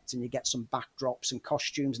effects and you get some backdrops and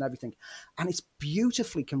costumes and everything, and it's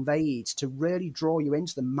beautifully conveyed to really draw you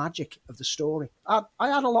into the magic of the story. I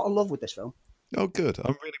had a lot of love with this film. Oh, good.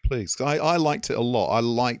 I'm really pleased. I liked it a lot. I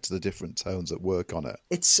liked the different tones that work on it.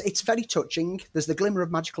 It's very touching. There's the glimmer of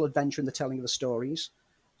magical adventure in the telling of the stories,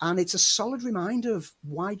 and it's a solid reminder of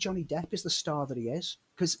why Johnny Depp is the star that he is,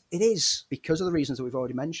 because it is, because of the reasons that we've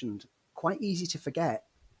already mentioned, quite easy to forget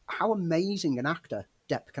how amazing an actor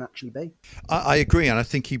Depp can actually be. I agree, and I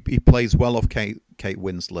think he plays well off Kate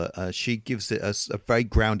Winslet. She gives it a very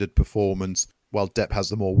grounded performance, while Depp has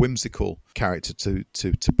the more whimsical character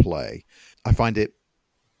to play. I find it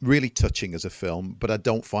really touching as a film, but I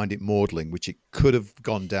don't find it maudling, which it could have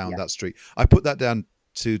gone down that street. I put that down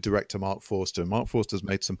to director Mark Forster. Mark Forster's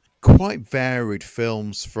made some quite varied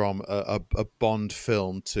films, from a Bond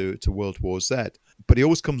film to World War Z, but he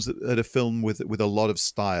always comes at a film with a lot of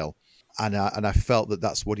style, and I felt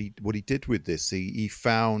that's what he did with this. He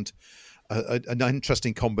found an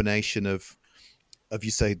interesting combination of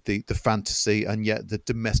you say the fantasy and yet the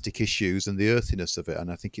domestic issues and the earthiness of it,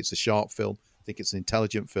 and I think it's a sharp film. I think it's an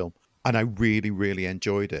intelligent film, and I really, really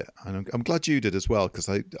enjoyed it, and I'm glad you did as well, because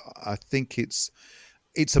I think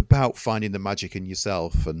it's about finding the magic in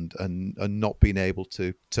yourself and not being able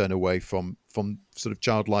to turn away from sort of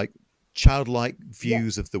childlike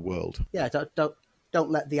views of the world. Yeah, don't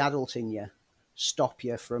let the adult in you stop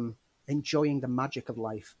you from enjoying the magic of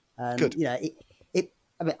life. And Good. you know,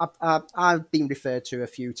 I mean, I've been referred to a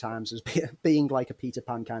few times as being like a Peter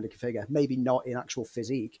Pan kind of figure. Maybe not in actual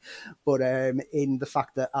physique, but in the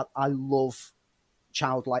fact that I love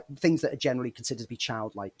childlike things that are generally considered to be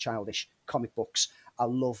childish comic books. I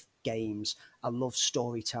love games. I love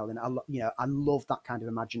storytelling. I love that kind of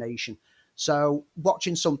imagination. So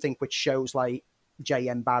watching something which shows like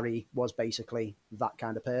J.M. Barrie was basically that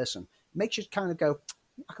kind of person makes you kind of go,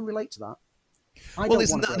 I can relate to that. Well,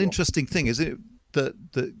 isn't that an interesting thing? Is it that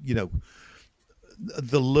you know,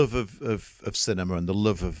 the love of cinema and the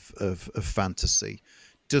love of fantasy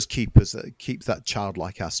does keep that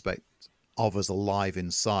childlike aspect of us alive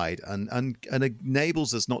inside, and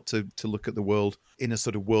enables us not to look at the world in a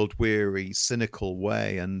sort of world weary, cynical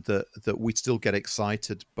way, and that we still get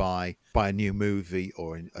excited by a new movie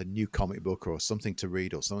or a new comic book or something to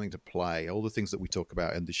read or something to play, all the things that we talk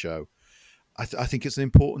about in the show. I think it's an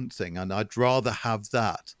important thing, and I'd rather have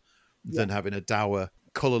that than having a dour,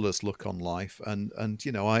 colourless look on life. And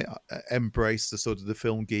you know, I embrace the sort of the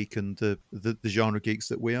film geek and the genre geeks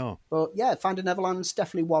that we are. But yeah, Finding Neverland's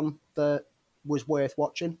definitely one that was worth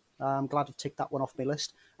watching. I'm glad I've ticked that one off my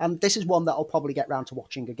list. And this is one that I'll probably get round to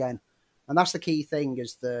watching again. And that's the key thing,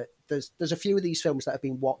 is that there's a few of these films that I've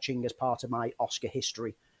been watching as part of my Oscar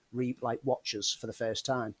history, watches for the first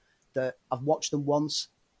time, that I've watched them once.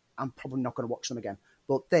 I'm probably not going to watch them again.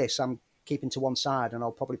 But this, I'm keeping to one side, and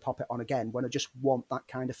I'll probably pop it on again when I just want that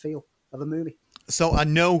kind of feel of a movie. So I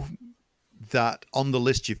know that on the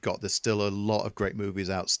list you've got, there's still a lot of great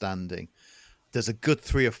movies outstanding. There's a good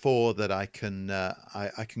 3 or 4 that I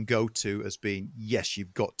can go to as being, yes,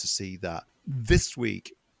 you've got to see that. This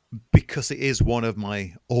week, because it is one of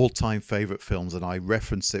my all-time favorite films, and I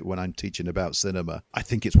reference it when I'm teaching about cinema, I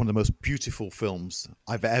think it's one of the most beautiful films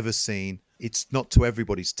I've ever seen. It's not to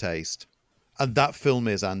everybody's taste. And that film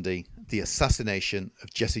is, Andy, The Assassination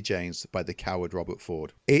of Jesse James by the coward Robert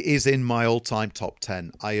Ford. It is in my all-time top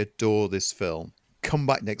 10. I adore this film. Come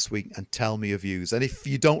back next week and tell me your views. And if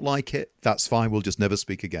you don't like it, that's fine. We'll just never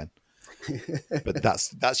speak again. But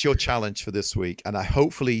that's your challenge for this week. And I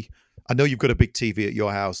know you've got a big TV at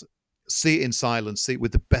your house. See it in silence. See it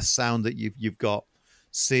with the best sound that you've got.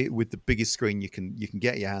 See it with the biggest screen you can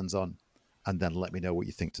get your hands on. And then let me know what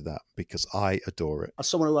you think to that, because I adore it. As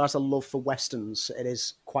someone who has a love for Westerns, it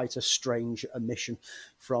is quite a strange omission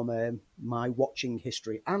from my watching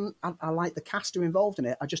history. And I like the cast who are involved in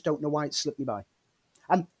it. I just don't know why it slipped me by.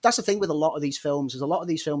 And that's the thing with a lot of these films, is a lot of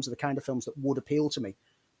these films are the kind of films that would appeal to me,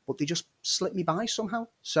 but they just slip me by somehow.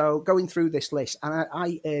 So going through this list, and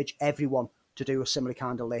I urge everyone to do a similar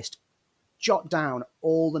kind of list, jot down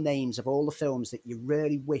all the names of all the films that you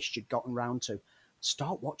really wished you'd gotten round to.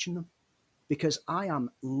 Start watching them. Because I am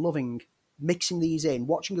loving mixing these in,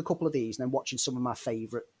 watching a couple of these, and then watching some of my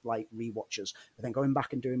favourite rewatches, but then going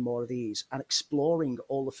back and doing more of these and exploring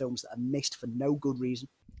all the films that I missed for no good reason.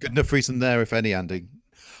 Good enough reason there, if any, Andy.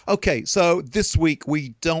 Okay, so this week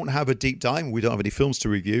we don't have a deep dive. We don't have any films to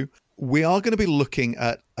review. We are going to be looking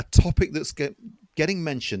at a topic that's getting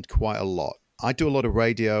mentioned quite a lot. I do a lot of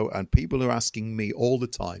radio, and people are asking me all the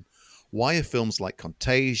time, why are films like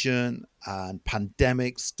Contagion and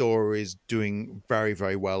pandemic stories doing very,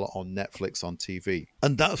 very well on Netflix, on TV?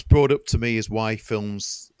 And that's brought up to me as why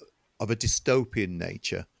films of a dystopian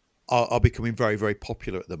nature are becoming very, very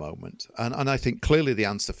popular at the moment. And I think clearly the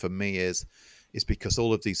answer for me is because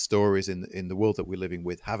all of these stories in the world that we're living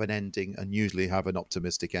with have an ending and usually have an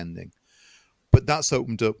optimistic ending. But that's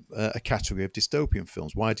opened up a category of dystopian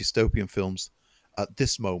films. Why are dystopian films at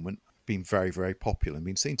this moment being very, very popular and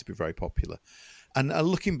being seen to be very popular? And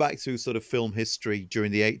looking back through sort of film history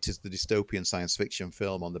during the 80s, the dystopian science fiction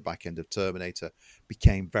film on the back end of Terminator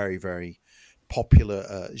became very, very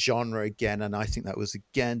popular genre again. And I think that was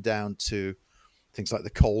again down to things like the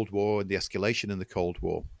Cold War and the escalation in the Cold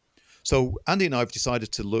War. So Andy and I have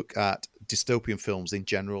decided to look at dystopian films in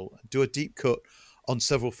general, do a deep cut on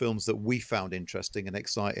several films that we found interesting and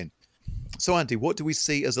exciting. So Andy, what do we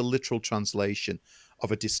see as a literal translation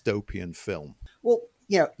of a dystopian film? Well,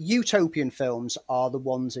 utopian films are the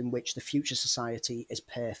ones in which the future society is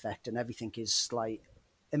perfect and everything is like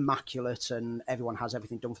immaculate and everyone has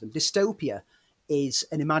everything done for them. Dystopia is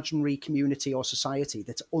an imaginary community or society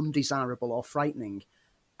that's undesirable or frightening.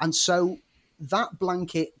 And so that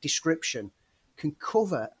blanket description can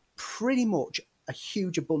cover pretty much a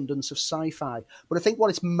huge abundance of sci-fi. But I think what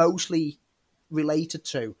it's mostly related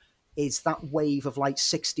to is that wave of like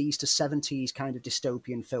 60s to 70s kind of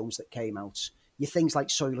dystopian films that came out. Your things like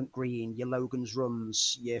Soylent Green, your Logan's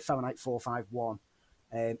Runs, your Fahrenheit 451,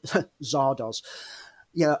 Zardoz.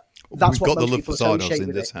 That's We've what got the most love people for Zardoz associate in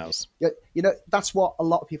with this it. house. That's what a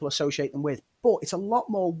lot of people associate them with. But it's a lot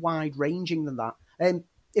more wide-ranging than that.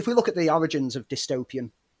 If we look at the origins of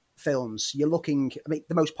dystopian films, you're looking... I mean,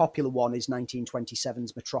 the most popular one is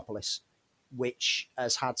 1927's Metropolis, which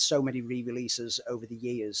has had so many re-releases over the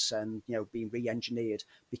years and, been re-engineered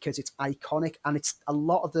because it's iconic. And it's a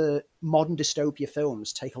lot of the modern dystopia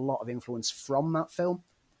films take a lot of influence from that film.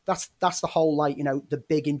 That's the whole, the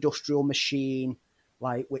big industrial machine,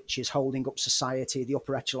 which is holding up society. The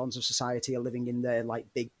upper echelons of society are living in their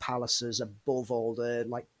big palaces above all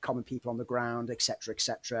the common people on the ground,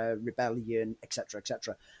 etc., rebellion, etc.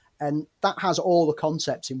 And that has all the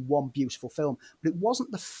concepts in one beautiful film. But it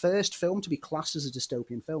wasn't the first film to be classed as a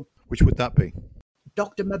dystopian film. Which would that be?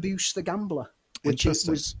 Dr. Mabuse the Gambler, which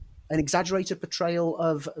was an exaggerated portrayal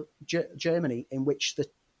of Germany in which the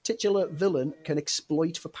titular villain can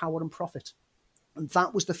exploit for power and profit. And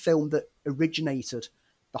that was the film that originated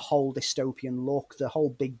the whole dystopian look, the whole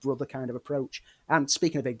Big Brother kind of approach. And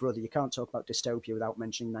speaking of Big Brother, you can't talk about dystopia without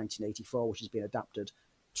mentioning 1984, which has been adapted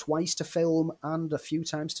twice to film and a few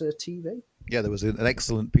times to TV. Yeah, there was an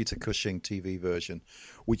excellent Peter Cushing TV version,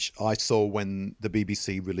 which I saw when the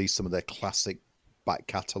BBC released some of their classic back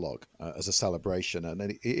catalogue as a celebration. And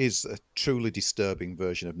it is a truly disturbing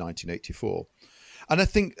version of 1984. And I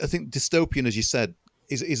think dystopian, as you said,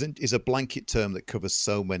 is a blanket term that covers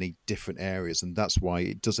so many different areas, and that's why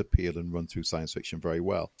it does appeal and run through science fiction very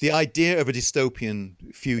well. The idea of a dystopian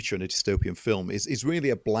future and a dystopian film is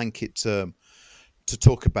really a blanket term to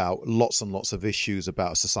talk about lots and lots of issues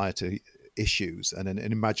about society issues and an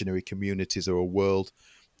imaginary communities or a world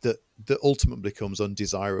that ultimately becomes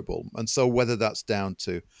undesirable. And so whether that's down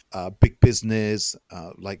to big business,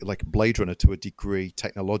 like Blade Runner to a degree,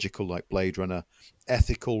 technological like Blade Runner,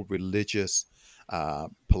 ethical, religious,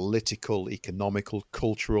 political, economical,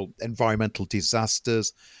 cultural, environmental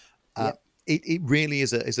disasters. It really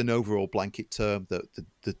is an overall blanket term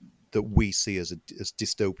that we see as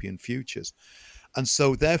dystopian futures. And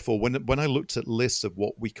so therefore, when I looked at lists of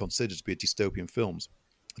what we consider to be dystopian films,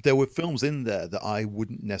 there were films in there that I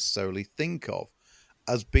wouldn't necessarily think of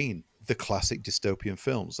as being the classic dystopian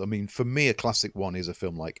films. I mean, for me, a classic one is a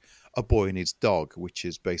film like A Boy and His Dog, which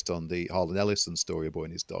is based on the Harlan Ellison story, A Boy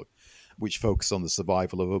and His Dog, which focuses on the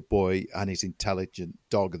survival of a boy and his intelligent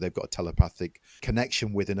dog they've got a telepathic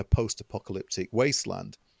connection with in a post-apocalyptic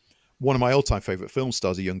wasteland. One of my all-time favourite film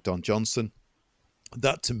stars, a young Don Johnson.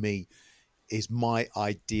 That, to me, is my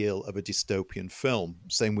ideal of a dystopian film.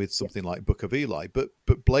 Same with something like Book of Eli. But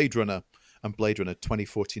Blade Runner and Blade Runner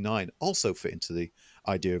 2049 also fit into the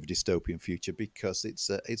idea of a dystopian future because it's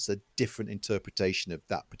a different interpretation of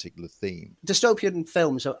that particular theme. Dystopian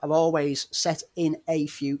films are always set in a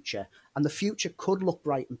future, and the future could look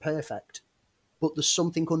bright and perfect, but there's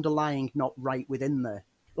something underlying not right within there.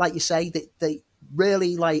 Like you say, the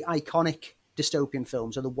really iconic dystopian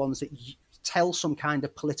films are the ones that tell some kind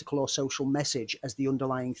of political or social message as the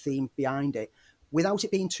underlying theme behind it. Without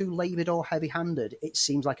it being too laboured or heavy-handed, it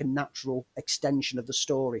seems like a natural extension of the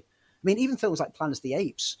story. I mean, even films like Planet of the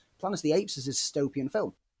Apes. Planet of the Apes is a dystopian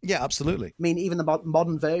film. Yeah, absolutely. I mean, even the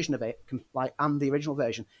modern version of it, and the original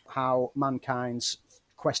version, how mankind's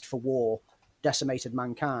quest for war decimated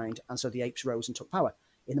mankind, and so the apes rose and took power.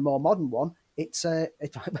 In the more modern one,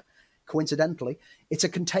 coincidentally, it's a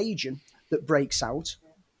contagion that breaks out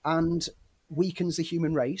and weakens the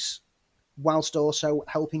human race, whilst also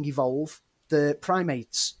helping evolve the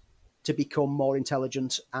primates to become more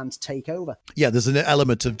intelligent and take over. Yeah, there's an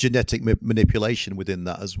element of genetic manipulation within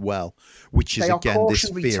that as well, which is They are again this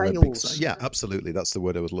cautionary fear of big. tales. Yeah, absolutely, that's the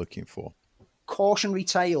word I was looking for. Cautionary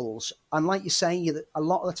tales, and like you're saying, that a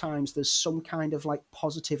lot of the times there's some kind of like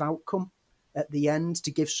positive outcome at the end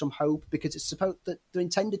to give some hope, because it's supposed that they're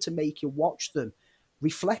intended to make you watch them,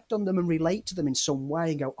 reflect on them, and relate to them in some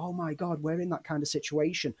way, and go, "Oh my God, we're in that kind of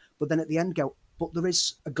situation." But then at the end, go, "But there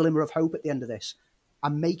is a glimmer of hope at the end of this,"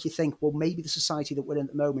 and make you think, well, maybe the society that we're in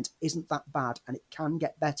at the moment isn't that bad, and it can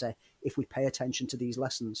get better if we pay attention to these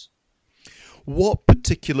lessons. What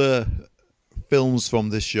particular films from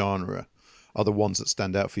this genre are the ones that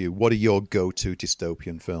stand out for you? What are your go-to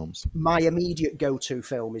dystopian films? My immediate go-to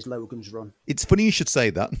film is Logan's Run. It's funny you should say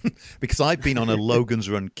that because I've been on a Logan's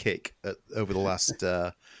Run kick over the last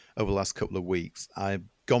couple of weeks. I've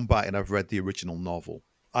gone back and I've read the original novel.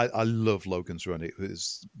 I love Logan's Run. It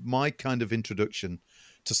was my kind of introduction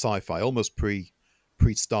to sci-fi, almost pre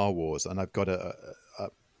Star Wars, and I've got a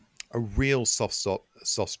real soft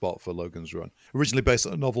spot for Logan's Run. Originally based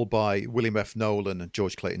on a novel by William F. Nolan and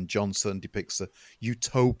George Clayton Johnson, depicts a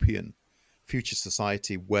utopian future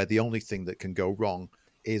society where the only thing that can go wrong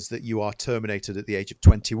is that you are terminated at the age of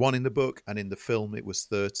 21 in the book, and in the film it was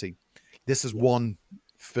 30. This is one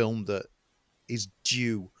film that is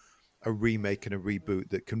due a remake and a reboot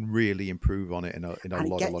that can really improve on it in a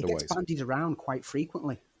lot of ways. It gets bandied around quite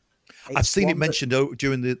frequently. I've seen it mentioned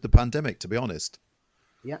during the pandemic, to be honest.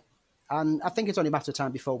 Yeah. And I think it's only a matter of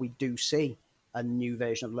time before we do see a new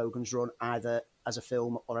version of Logan's Run, either as a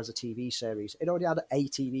film or as a TV series. It already had a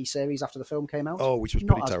TV series after the film came out. Oh, which was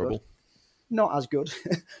pretty terrible. Good. Not as good.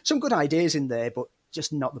 Some good ideas in there, but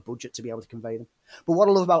just not the budget to be able to convey them. But what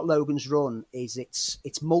I love about Logan's Run is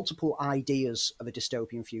it's multiple ideas of a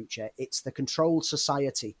dystopian future. It's the controlled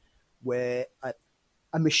society where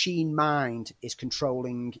a machine mind is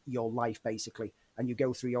controlling your life, basically, and you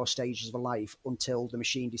go through your stages of life until the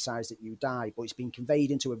machine decides that you die. But it's been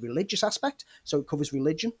conveyed into a religious aspect, so it covers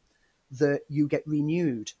religion, that you get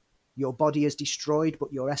renewed. Your body is destroyed,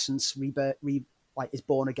 but your essence is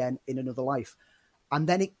born again in another life. And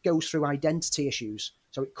then it goes through identity issues.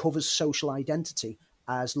 So it covers social identity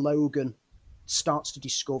as Logan starts to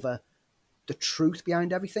discover the truth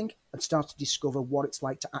behind everything and starts to discover what it's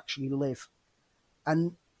like to actually live.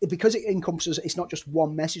 And because it encompasses, it's not just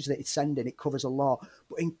one message that it's sending, it covers a lot,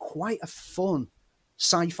 but in quite a fun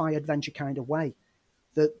sci-fi adventure kind of way.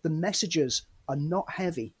 The messages are not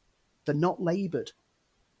heavy, they're not laboured,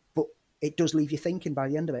 but it does leave you thinking by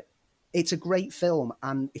the end of it. It's a great film,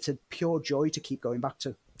 and it's a pure joy to keep going back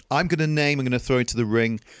to. I'm going to throw into the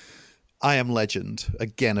ring I Am Legend.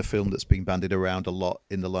 Again, a film that's been bandied around a lot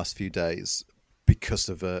in the last few days because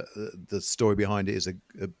of the story behind it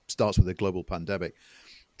starts with a global pandemic.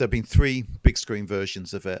 There have been 3 big screen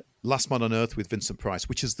versions of it. Last Man on Earth with Vincent Price,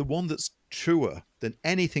 which is the one that's truer than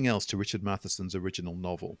anything else to Richard Matheson's original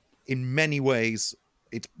novel. In many ways,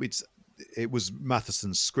 it was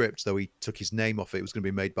Matheson's script, though he took his name off it. It was going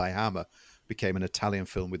to be made by Hammer, became an Italian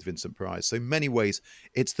film with Vincent Price. So in many ways,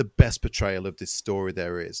 it's the best portrayal of this story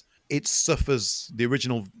there is. The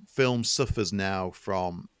original film suffers now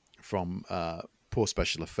from poor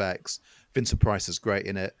special effects. Vincent Price is great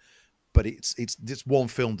in it, but it's one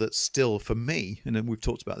film that's still, for me, and we've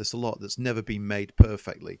talked about this a lot, that's never been made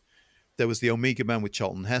perfectly. There was the Omega Man with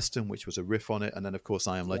Charlton Heston, which was a riff on it, and then of course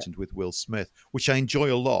I Am Legend with Will Smith, which I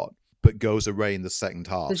enjoy a lot, but goes away in the second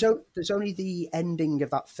half. There's only the ending of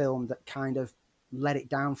that film that kind of let it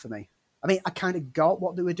down for me. I mean, I kind of got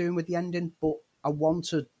what they were doing with the ending, but I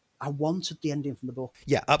wanted the ending from the book.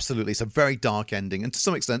 Yeah, absolutely. It's a very dark ending, and to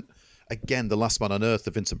some extent, again, The Last Man on Earth,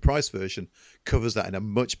 the Vincent Price version, covers that in a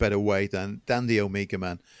much better way than the Omega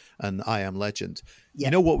Man and I Am Legend. Yeah.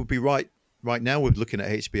 You know what would be right now? We're looking at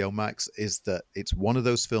HBO Max. Is that it's one of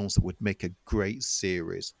those films that would make a great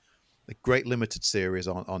series. A great limited series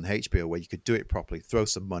on HBO where you could do it properly, throw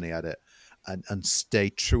some money at it, and stay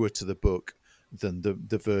truer to the book than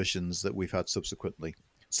the versions that we've had subsequently.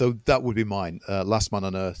 So that would be mine. Last Man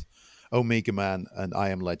on Earth, Omega Man, and I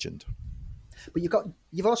Am Legend. But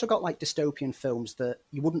you've also got like dystopian films that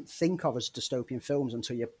you wouldn't think of as dystopian films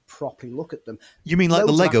until you properly look at them. You mean like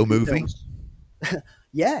the Lego Movie?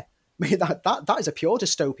 Yeah, I mean, that is a pure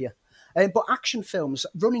dystopia. But action films,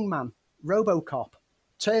 Running Man, RoboCop,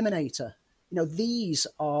 Terminator, these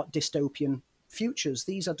are dystopian futures.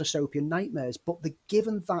 These are dystopian nightmares, but they're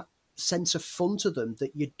given that sense of fun to them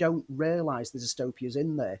that you don't realise the dystopia's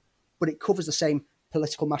in there. But it covers the same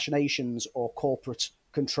political machinations or corporate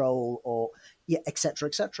control or etc.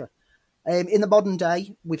 etc. In the modern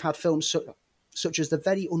day, we've had films such as the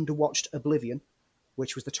very underwatched Oblivion,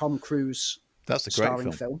 which was the Tom Cruise That's a great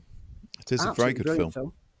starring film. It is a very good brilliant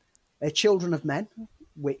film. Children of Men,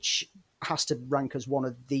 which has to rank as one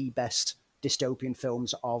of the best dystopian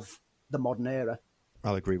films of the modern era.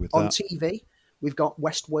 I'll agree with On that. TV, we've got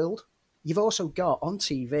Westworld. You've also got on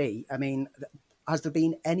TV, I mean, has there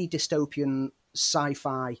been any dystopian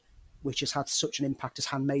sci-fi which has had such an impact as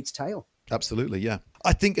Handmaid's Tale? Absolutely, yeah.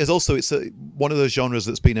 I think it's one of those genres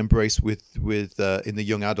that's been embraced with in the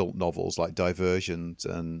young adult novels like Divergent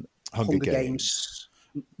and Hunger Games.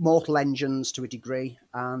 Mortal Engines to a degree,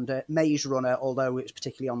 and Maze Runner, although it's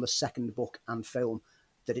particularly on the second book and film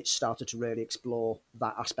that it started to really explore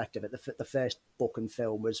that aspect of it. The first book and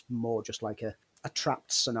film was more just like a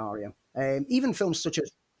trapped scenario. Even films such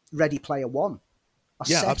as Ready Player One are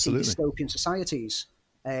set absolutely. in dystopian societies,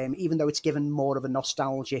 even though it's given more of a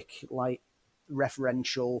nostalgic, like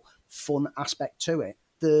referential, fun aspect to it.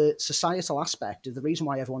 The societal aspect of the reason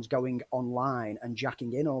why everyone's going online and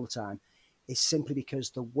jacking in all the time is simply because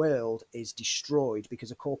the world is destroyed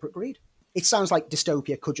because of corporate greed. It sounds like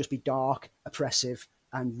dystopia could just be dark, oppressive,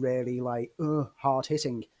 and really like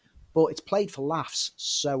hard-hitting, but it's played for laughs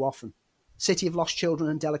so often. City of Lost Children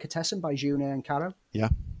and Delicatessen by June and Caro. Yeah.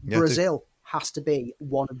 Brazil has to be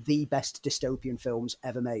one of the best dystopian films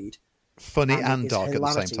ever made. Funny and dark at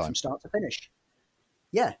the same time. From start to finish.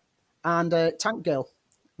 Yeah. And Tank Girl,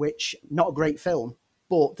 which, not a great film,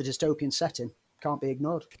 but the dystopian setting can't be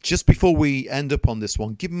ignored. Just before we end up on this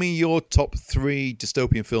one, give me your top 3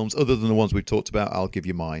 dystopian films other than the ones we've talked about. I'll give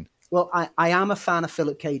you mine. Well, I am a fan of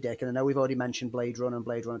Philip K. Dick, and I know we've already mentioned Blade Runner and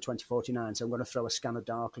Blade Runner 2049, so I'm going to throw A Scanner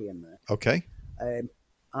Darkly in there. Okay.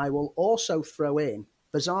 I will also throw in,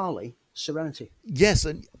 bizarrely, Serenity. Yes,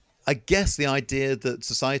 and I guess the idea that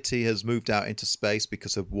society has moved out into space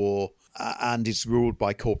because of war and is ruled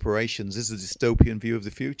by corporations is a dystopian view of the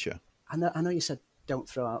future. I know you said don't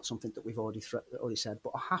throw out something that we've already said,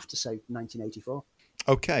 but I have to say 1984.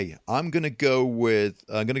 Okay, I'm going to go with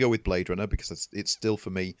Blade Runner because it's still for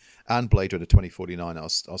me, and Blade Runner 2049 are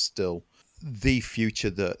still the future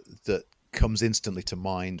that comes instantly to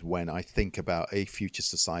mind when I think about a future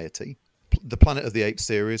society. The Planet of the Apes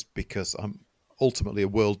series, because I'm ultimately a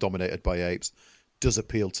world dominated by apes, does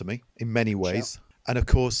appeal to me in many ways. Sure. And of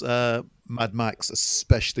course, Mad Max,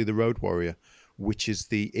 especially The Road Warrior, which is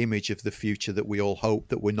the image of the future that we all hope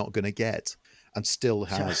that we're not going to get, and still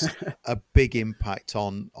has a big impact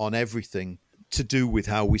on everything to do with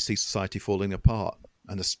how we see society falling apart,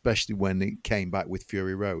 and especially when it came back with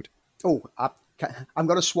Fury Road. Oh, I'm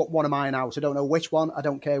going to swap one of mine out. I don't know which one. I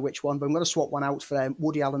don't care which one, but I'm going to swap one out for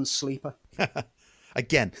Woody Allen's Sleeper.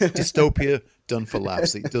 Again, dystopia done for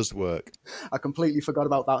laughs. It does work. I completely forgot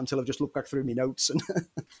about that until I've just looked back through my notes.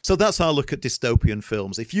 So that's our look at dystopian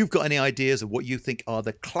films. If you've got any ideas of what you think are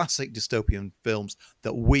the classic dystopian films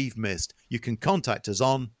that we've missed, you can contact us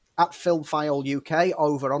on @Filmfile UK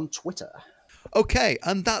over on Twitter. Okay,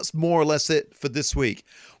 and that's more or less it for this week.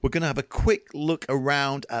 We're going to have a quick look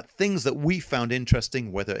around at things that we found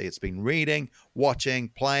interesting, whether it's been reading, watching,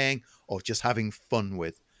 playing, or just having fun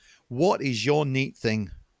with. What is your neat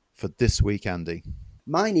thing for this week, Andy?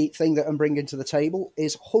 My neat thing that I'm bringing to the table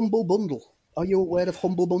is Humble Bundle. Are you aware of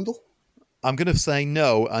Humble Bundle? I'm going to say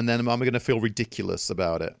no, and then I'm going to feel ridiculous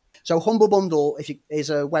about it. So Humble Bundle is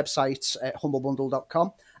a website at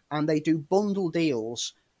humblebundle.com, and they do bundle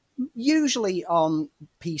deals, usually on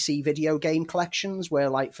PC video game collections, where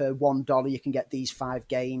like for $1 you can get these 5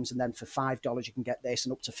 games, and then for $5 you can get this,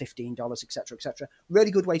 and up to $15, etc., etc.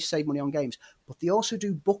 Really good way to save money on games. But they also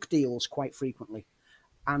do book deals quite frequently.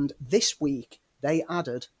 And this week they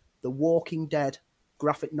added the Walking Dead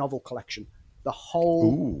graphic novel collection, the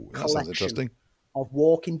whole collection of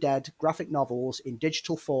Walking Dead graphic novels in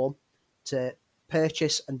digital form to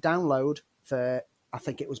purchase and download for, I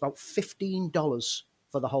think it was about $15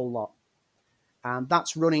 for the whole lot. And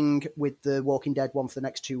that's running with the Walking Dead one for the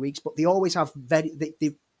next 2 weeks. But they always have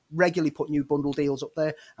they regularly put new bundle deals up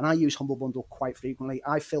there. And I use Humble Bundle quite frequently.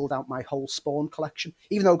 I filled out my whole Spawn collection.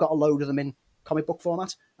 Even though I've got a load of them in comic book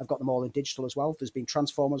format, I've got them all in digital as well. There's been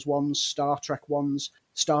Transformers ones, Star Trek ones,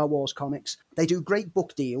 Star Wars comics. They do great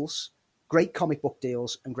book deals, great comic book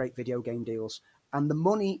deals, and great video game deals. And the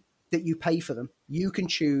money that you pay for them, you can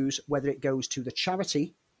choose whether it goes to the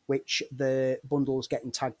charity which the bundle's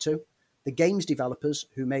getting tagged to, the games developers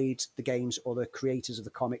who made the games or the creators of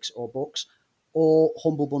the comics or books, or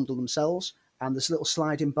Humble Bundle themselves. and there's little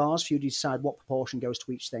sliding bars for you to decide what proportion goes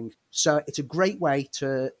to each thing. So it's a great way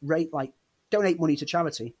to donate money to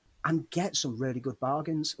charity and get some really good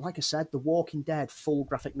bargains. Like I said, the Walking Dead full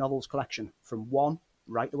graphic novels collection from 1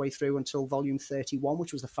 right the way through until volume 31,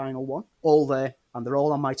 which was the final one, all there, and they're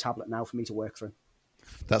all on my tablet now for me to work through.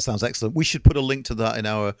 That sounds excellent. We should put a link to that in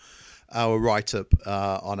our write-up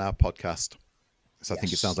on our podcast. So I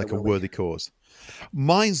think it sounds like a worthy cause.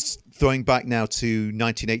 Mine's throwing back now to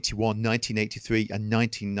 1981, 1983, and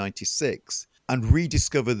 1996, and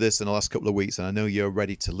rediscovered this in the last couple of weeks, and I know you're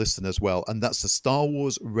ready to listen as well, and that's the Star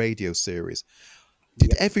Wars radio series.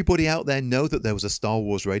 Did everybody out there know that there was a Star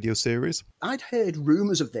Wars radio series? I'd heard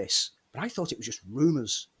rumours of this, but I thought it was just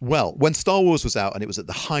rumours. Well, when Star Wars was out and it was at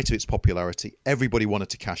the height of its popularity, everybody wanted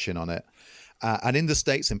to cash in on it. And in the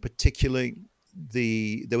States in particular,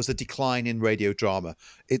 there was a decline in radio drama.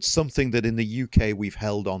 It's something that in the UK we've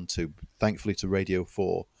held on to, thankfully, to Radio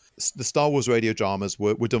 4. The Star Wars radio dramas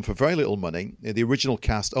were done for very little money. The original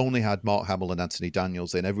cast only had Mark Hamill and Anthony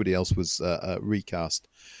Daniels in. Everybody else was recast.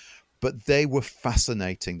 But they were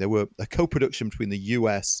fascinating. They were a co-production between the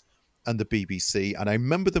US and the BBC. And I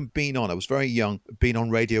remember them being on, I was very young, being on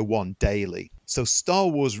Radio 1 daily. So Star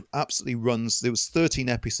Wars absolutely runs, there was 13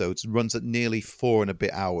 episodes, runs at nearly 4 and a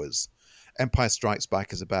bit hours. Empire Strikes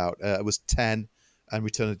Back is was 10, and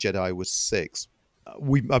Return of the Jedi was 6.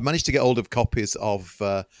 I've managed to get hold of copies of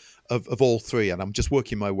all three, and I'm just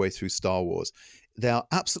working my way through Star Wars. They are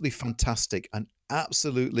absolutely fantastic and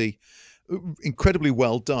absolutely incredibly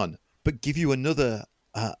well done, but give you another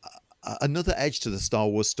edge to the Star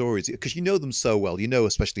Wars stories, because you know them so well. You know,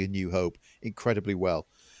 especially A New Hope, incredibly well.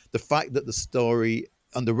 The fact that the story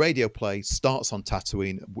and the radio play starts on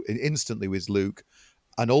Tatooine instantly with Luke,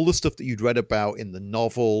 and all the stuff that you'd read about in the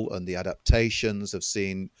novel and the adaptations of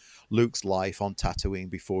seeing Luke's life on Tatooine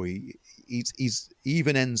before he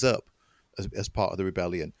even ends up as part of the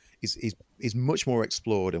rebellion is much more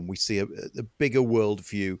explored, and we see a bigger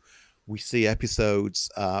worldview. We see episodes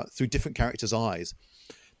through different characters' eyes.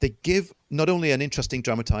 They give not only an interesting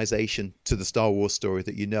dramatization to the Star Wars story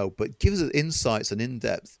that you know, but gives it insights and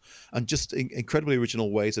in-depth and just incredibly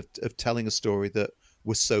original ways of telling a story that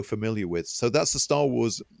we're so familiar with. So that's the Star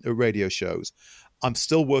Wars radio shows. I'm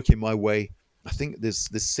still working my way. I think there's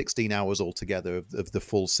 16 hours altogether of the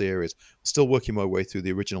full series. Still working my way through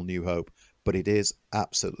the original New Hope, but it is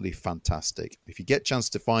absolutely fantastic. If you get a chance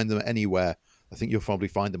to find them anywhere, I think you'll probably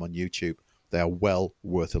find them on YouTube. They are well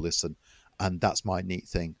worth a listen. And that's my neat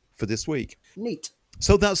thing for this week. Neat.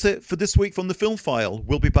 So that's it for this week from the Film File.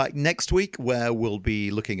 We'll be back next week where we'll be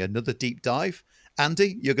looking at another deep dive.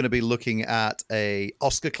 Andy, you're going to be looking at a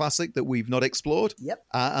Oscar classic that we've not explored. Yep.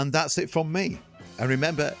 And that's it from me. And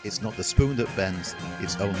remember, it's not the spoon that bends,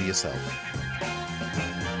 it's only yourself.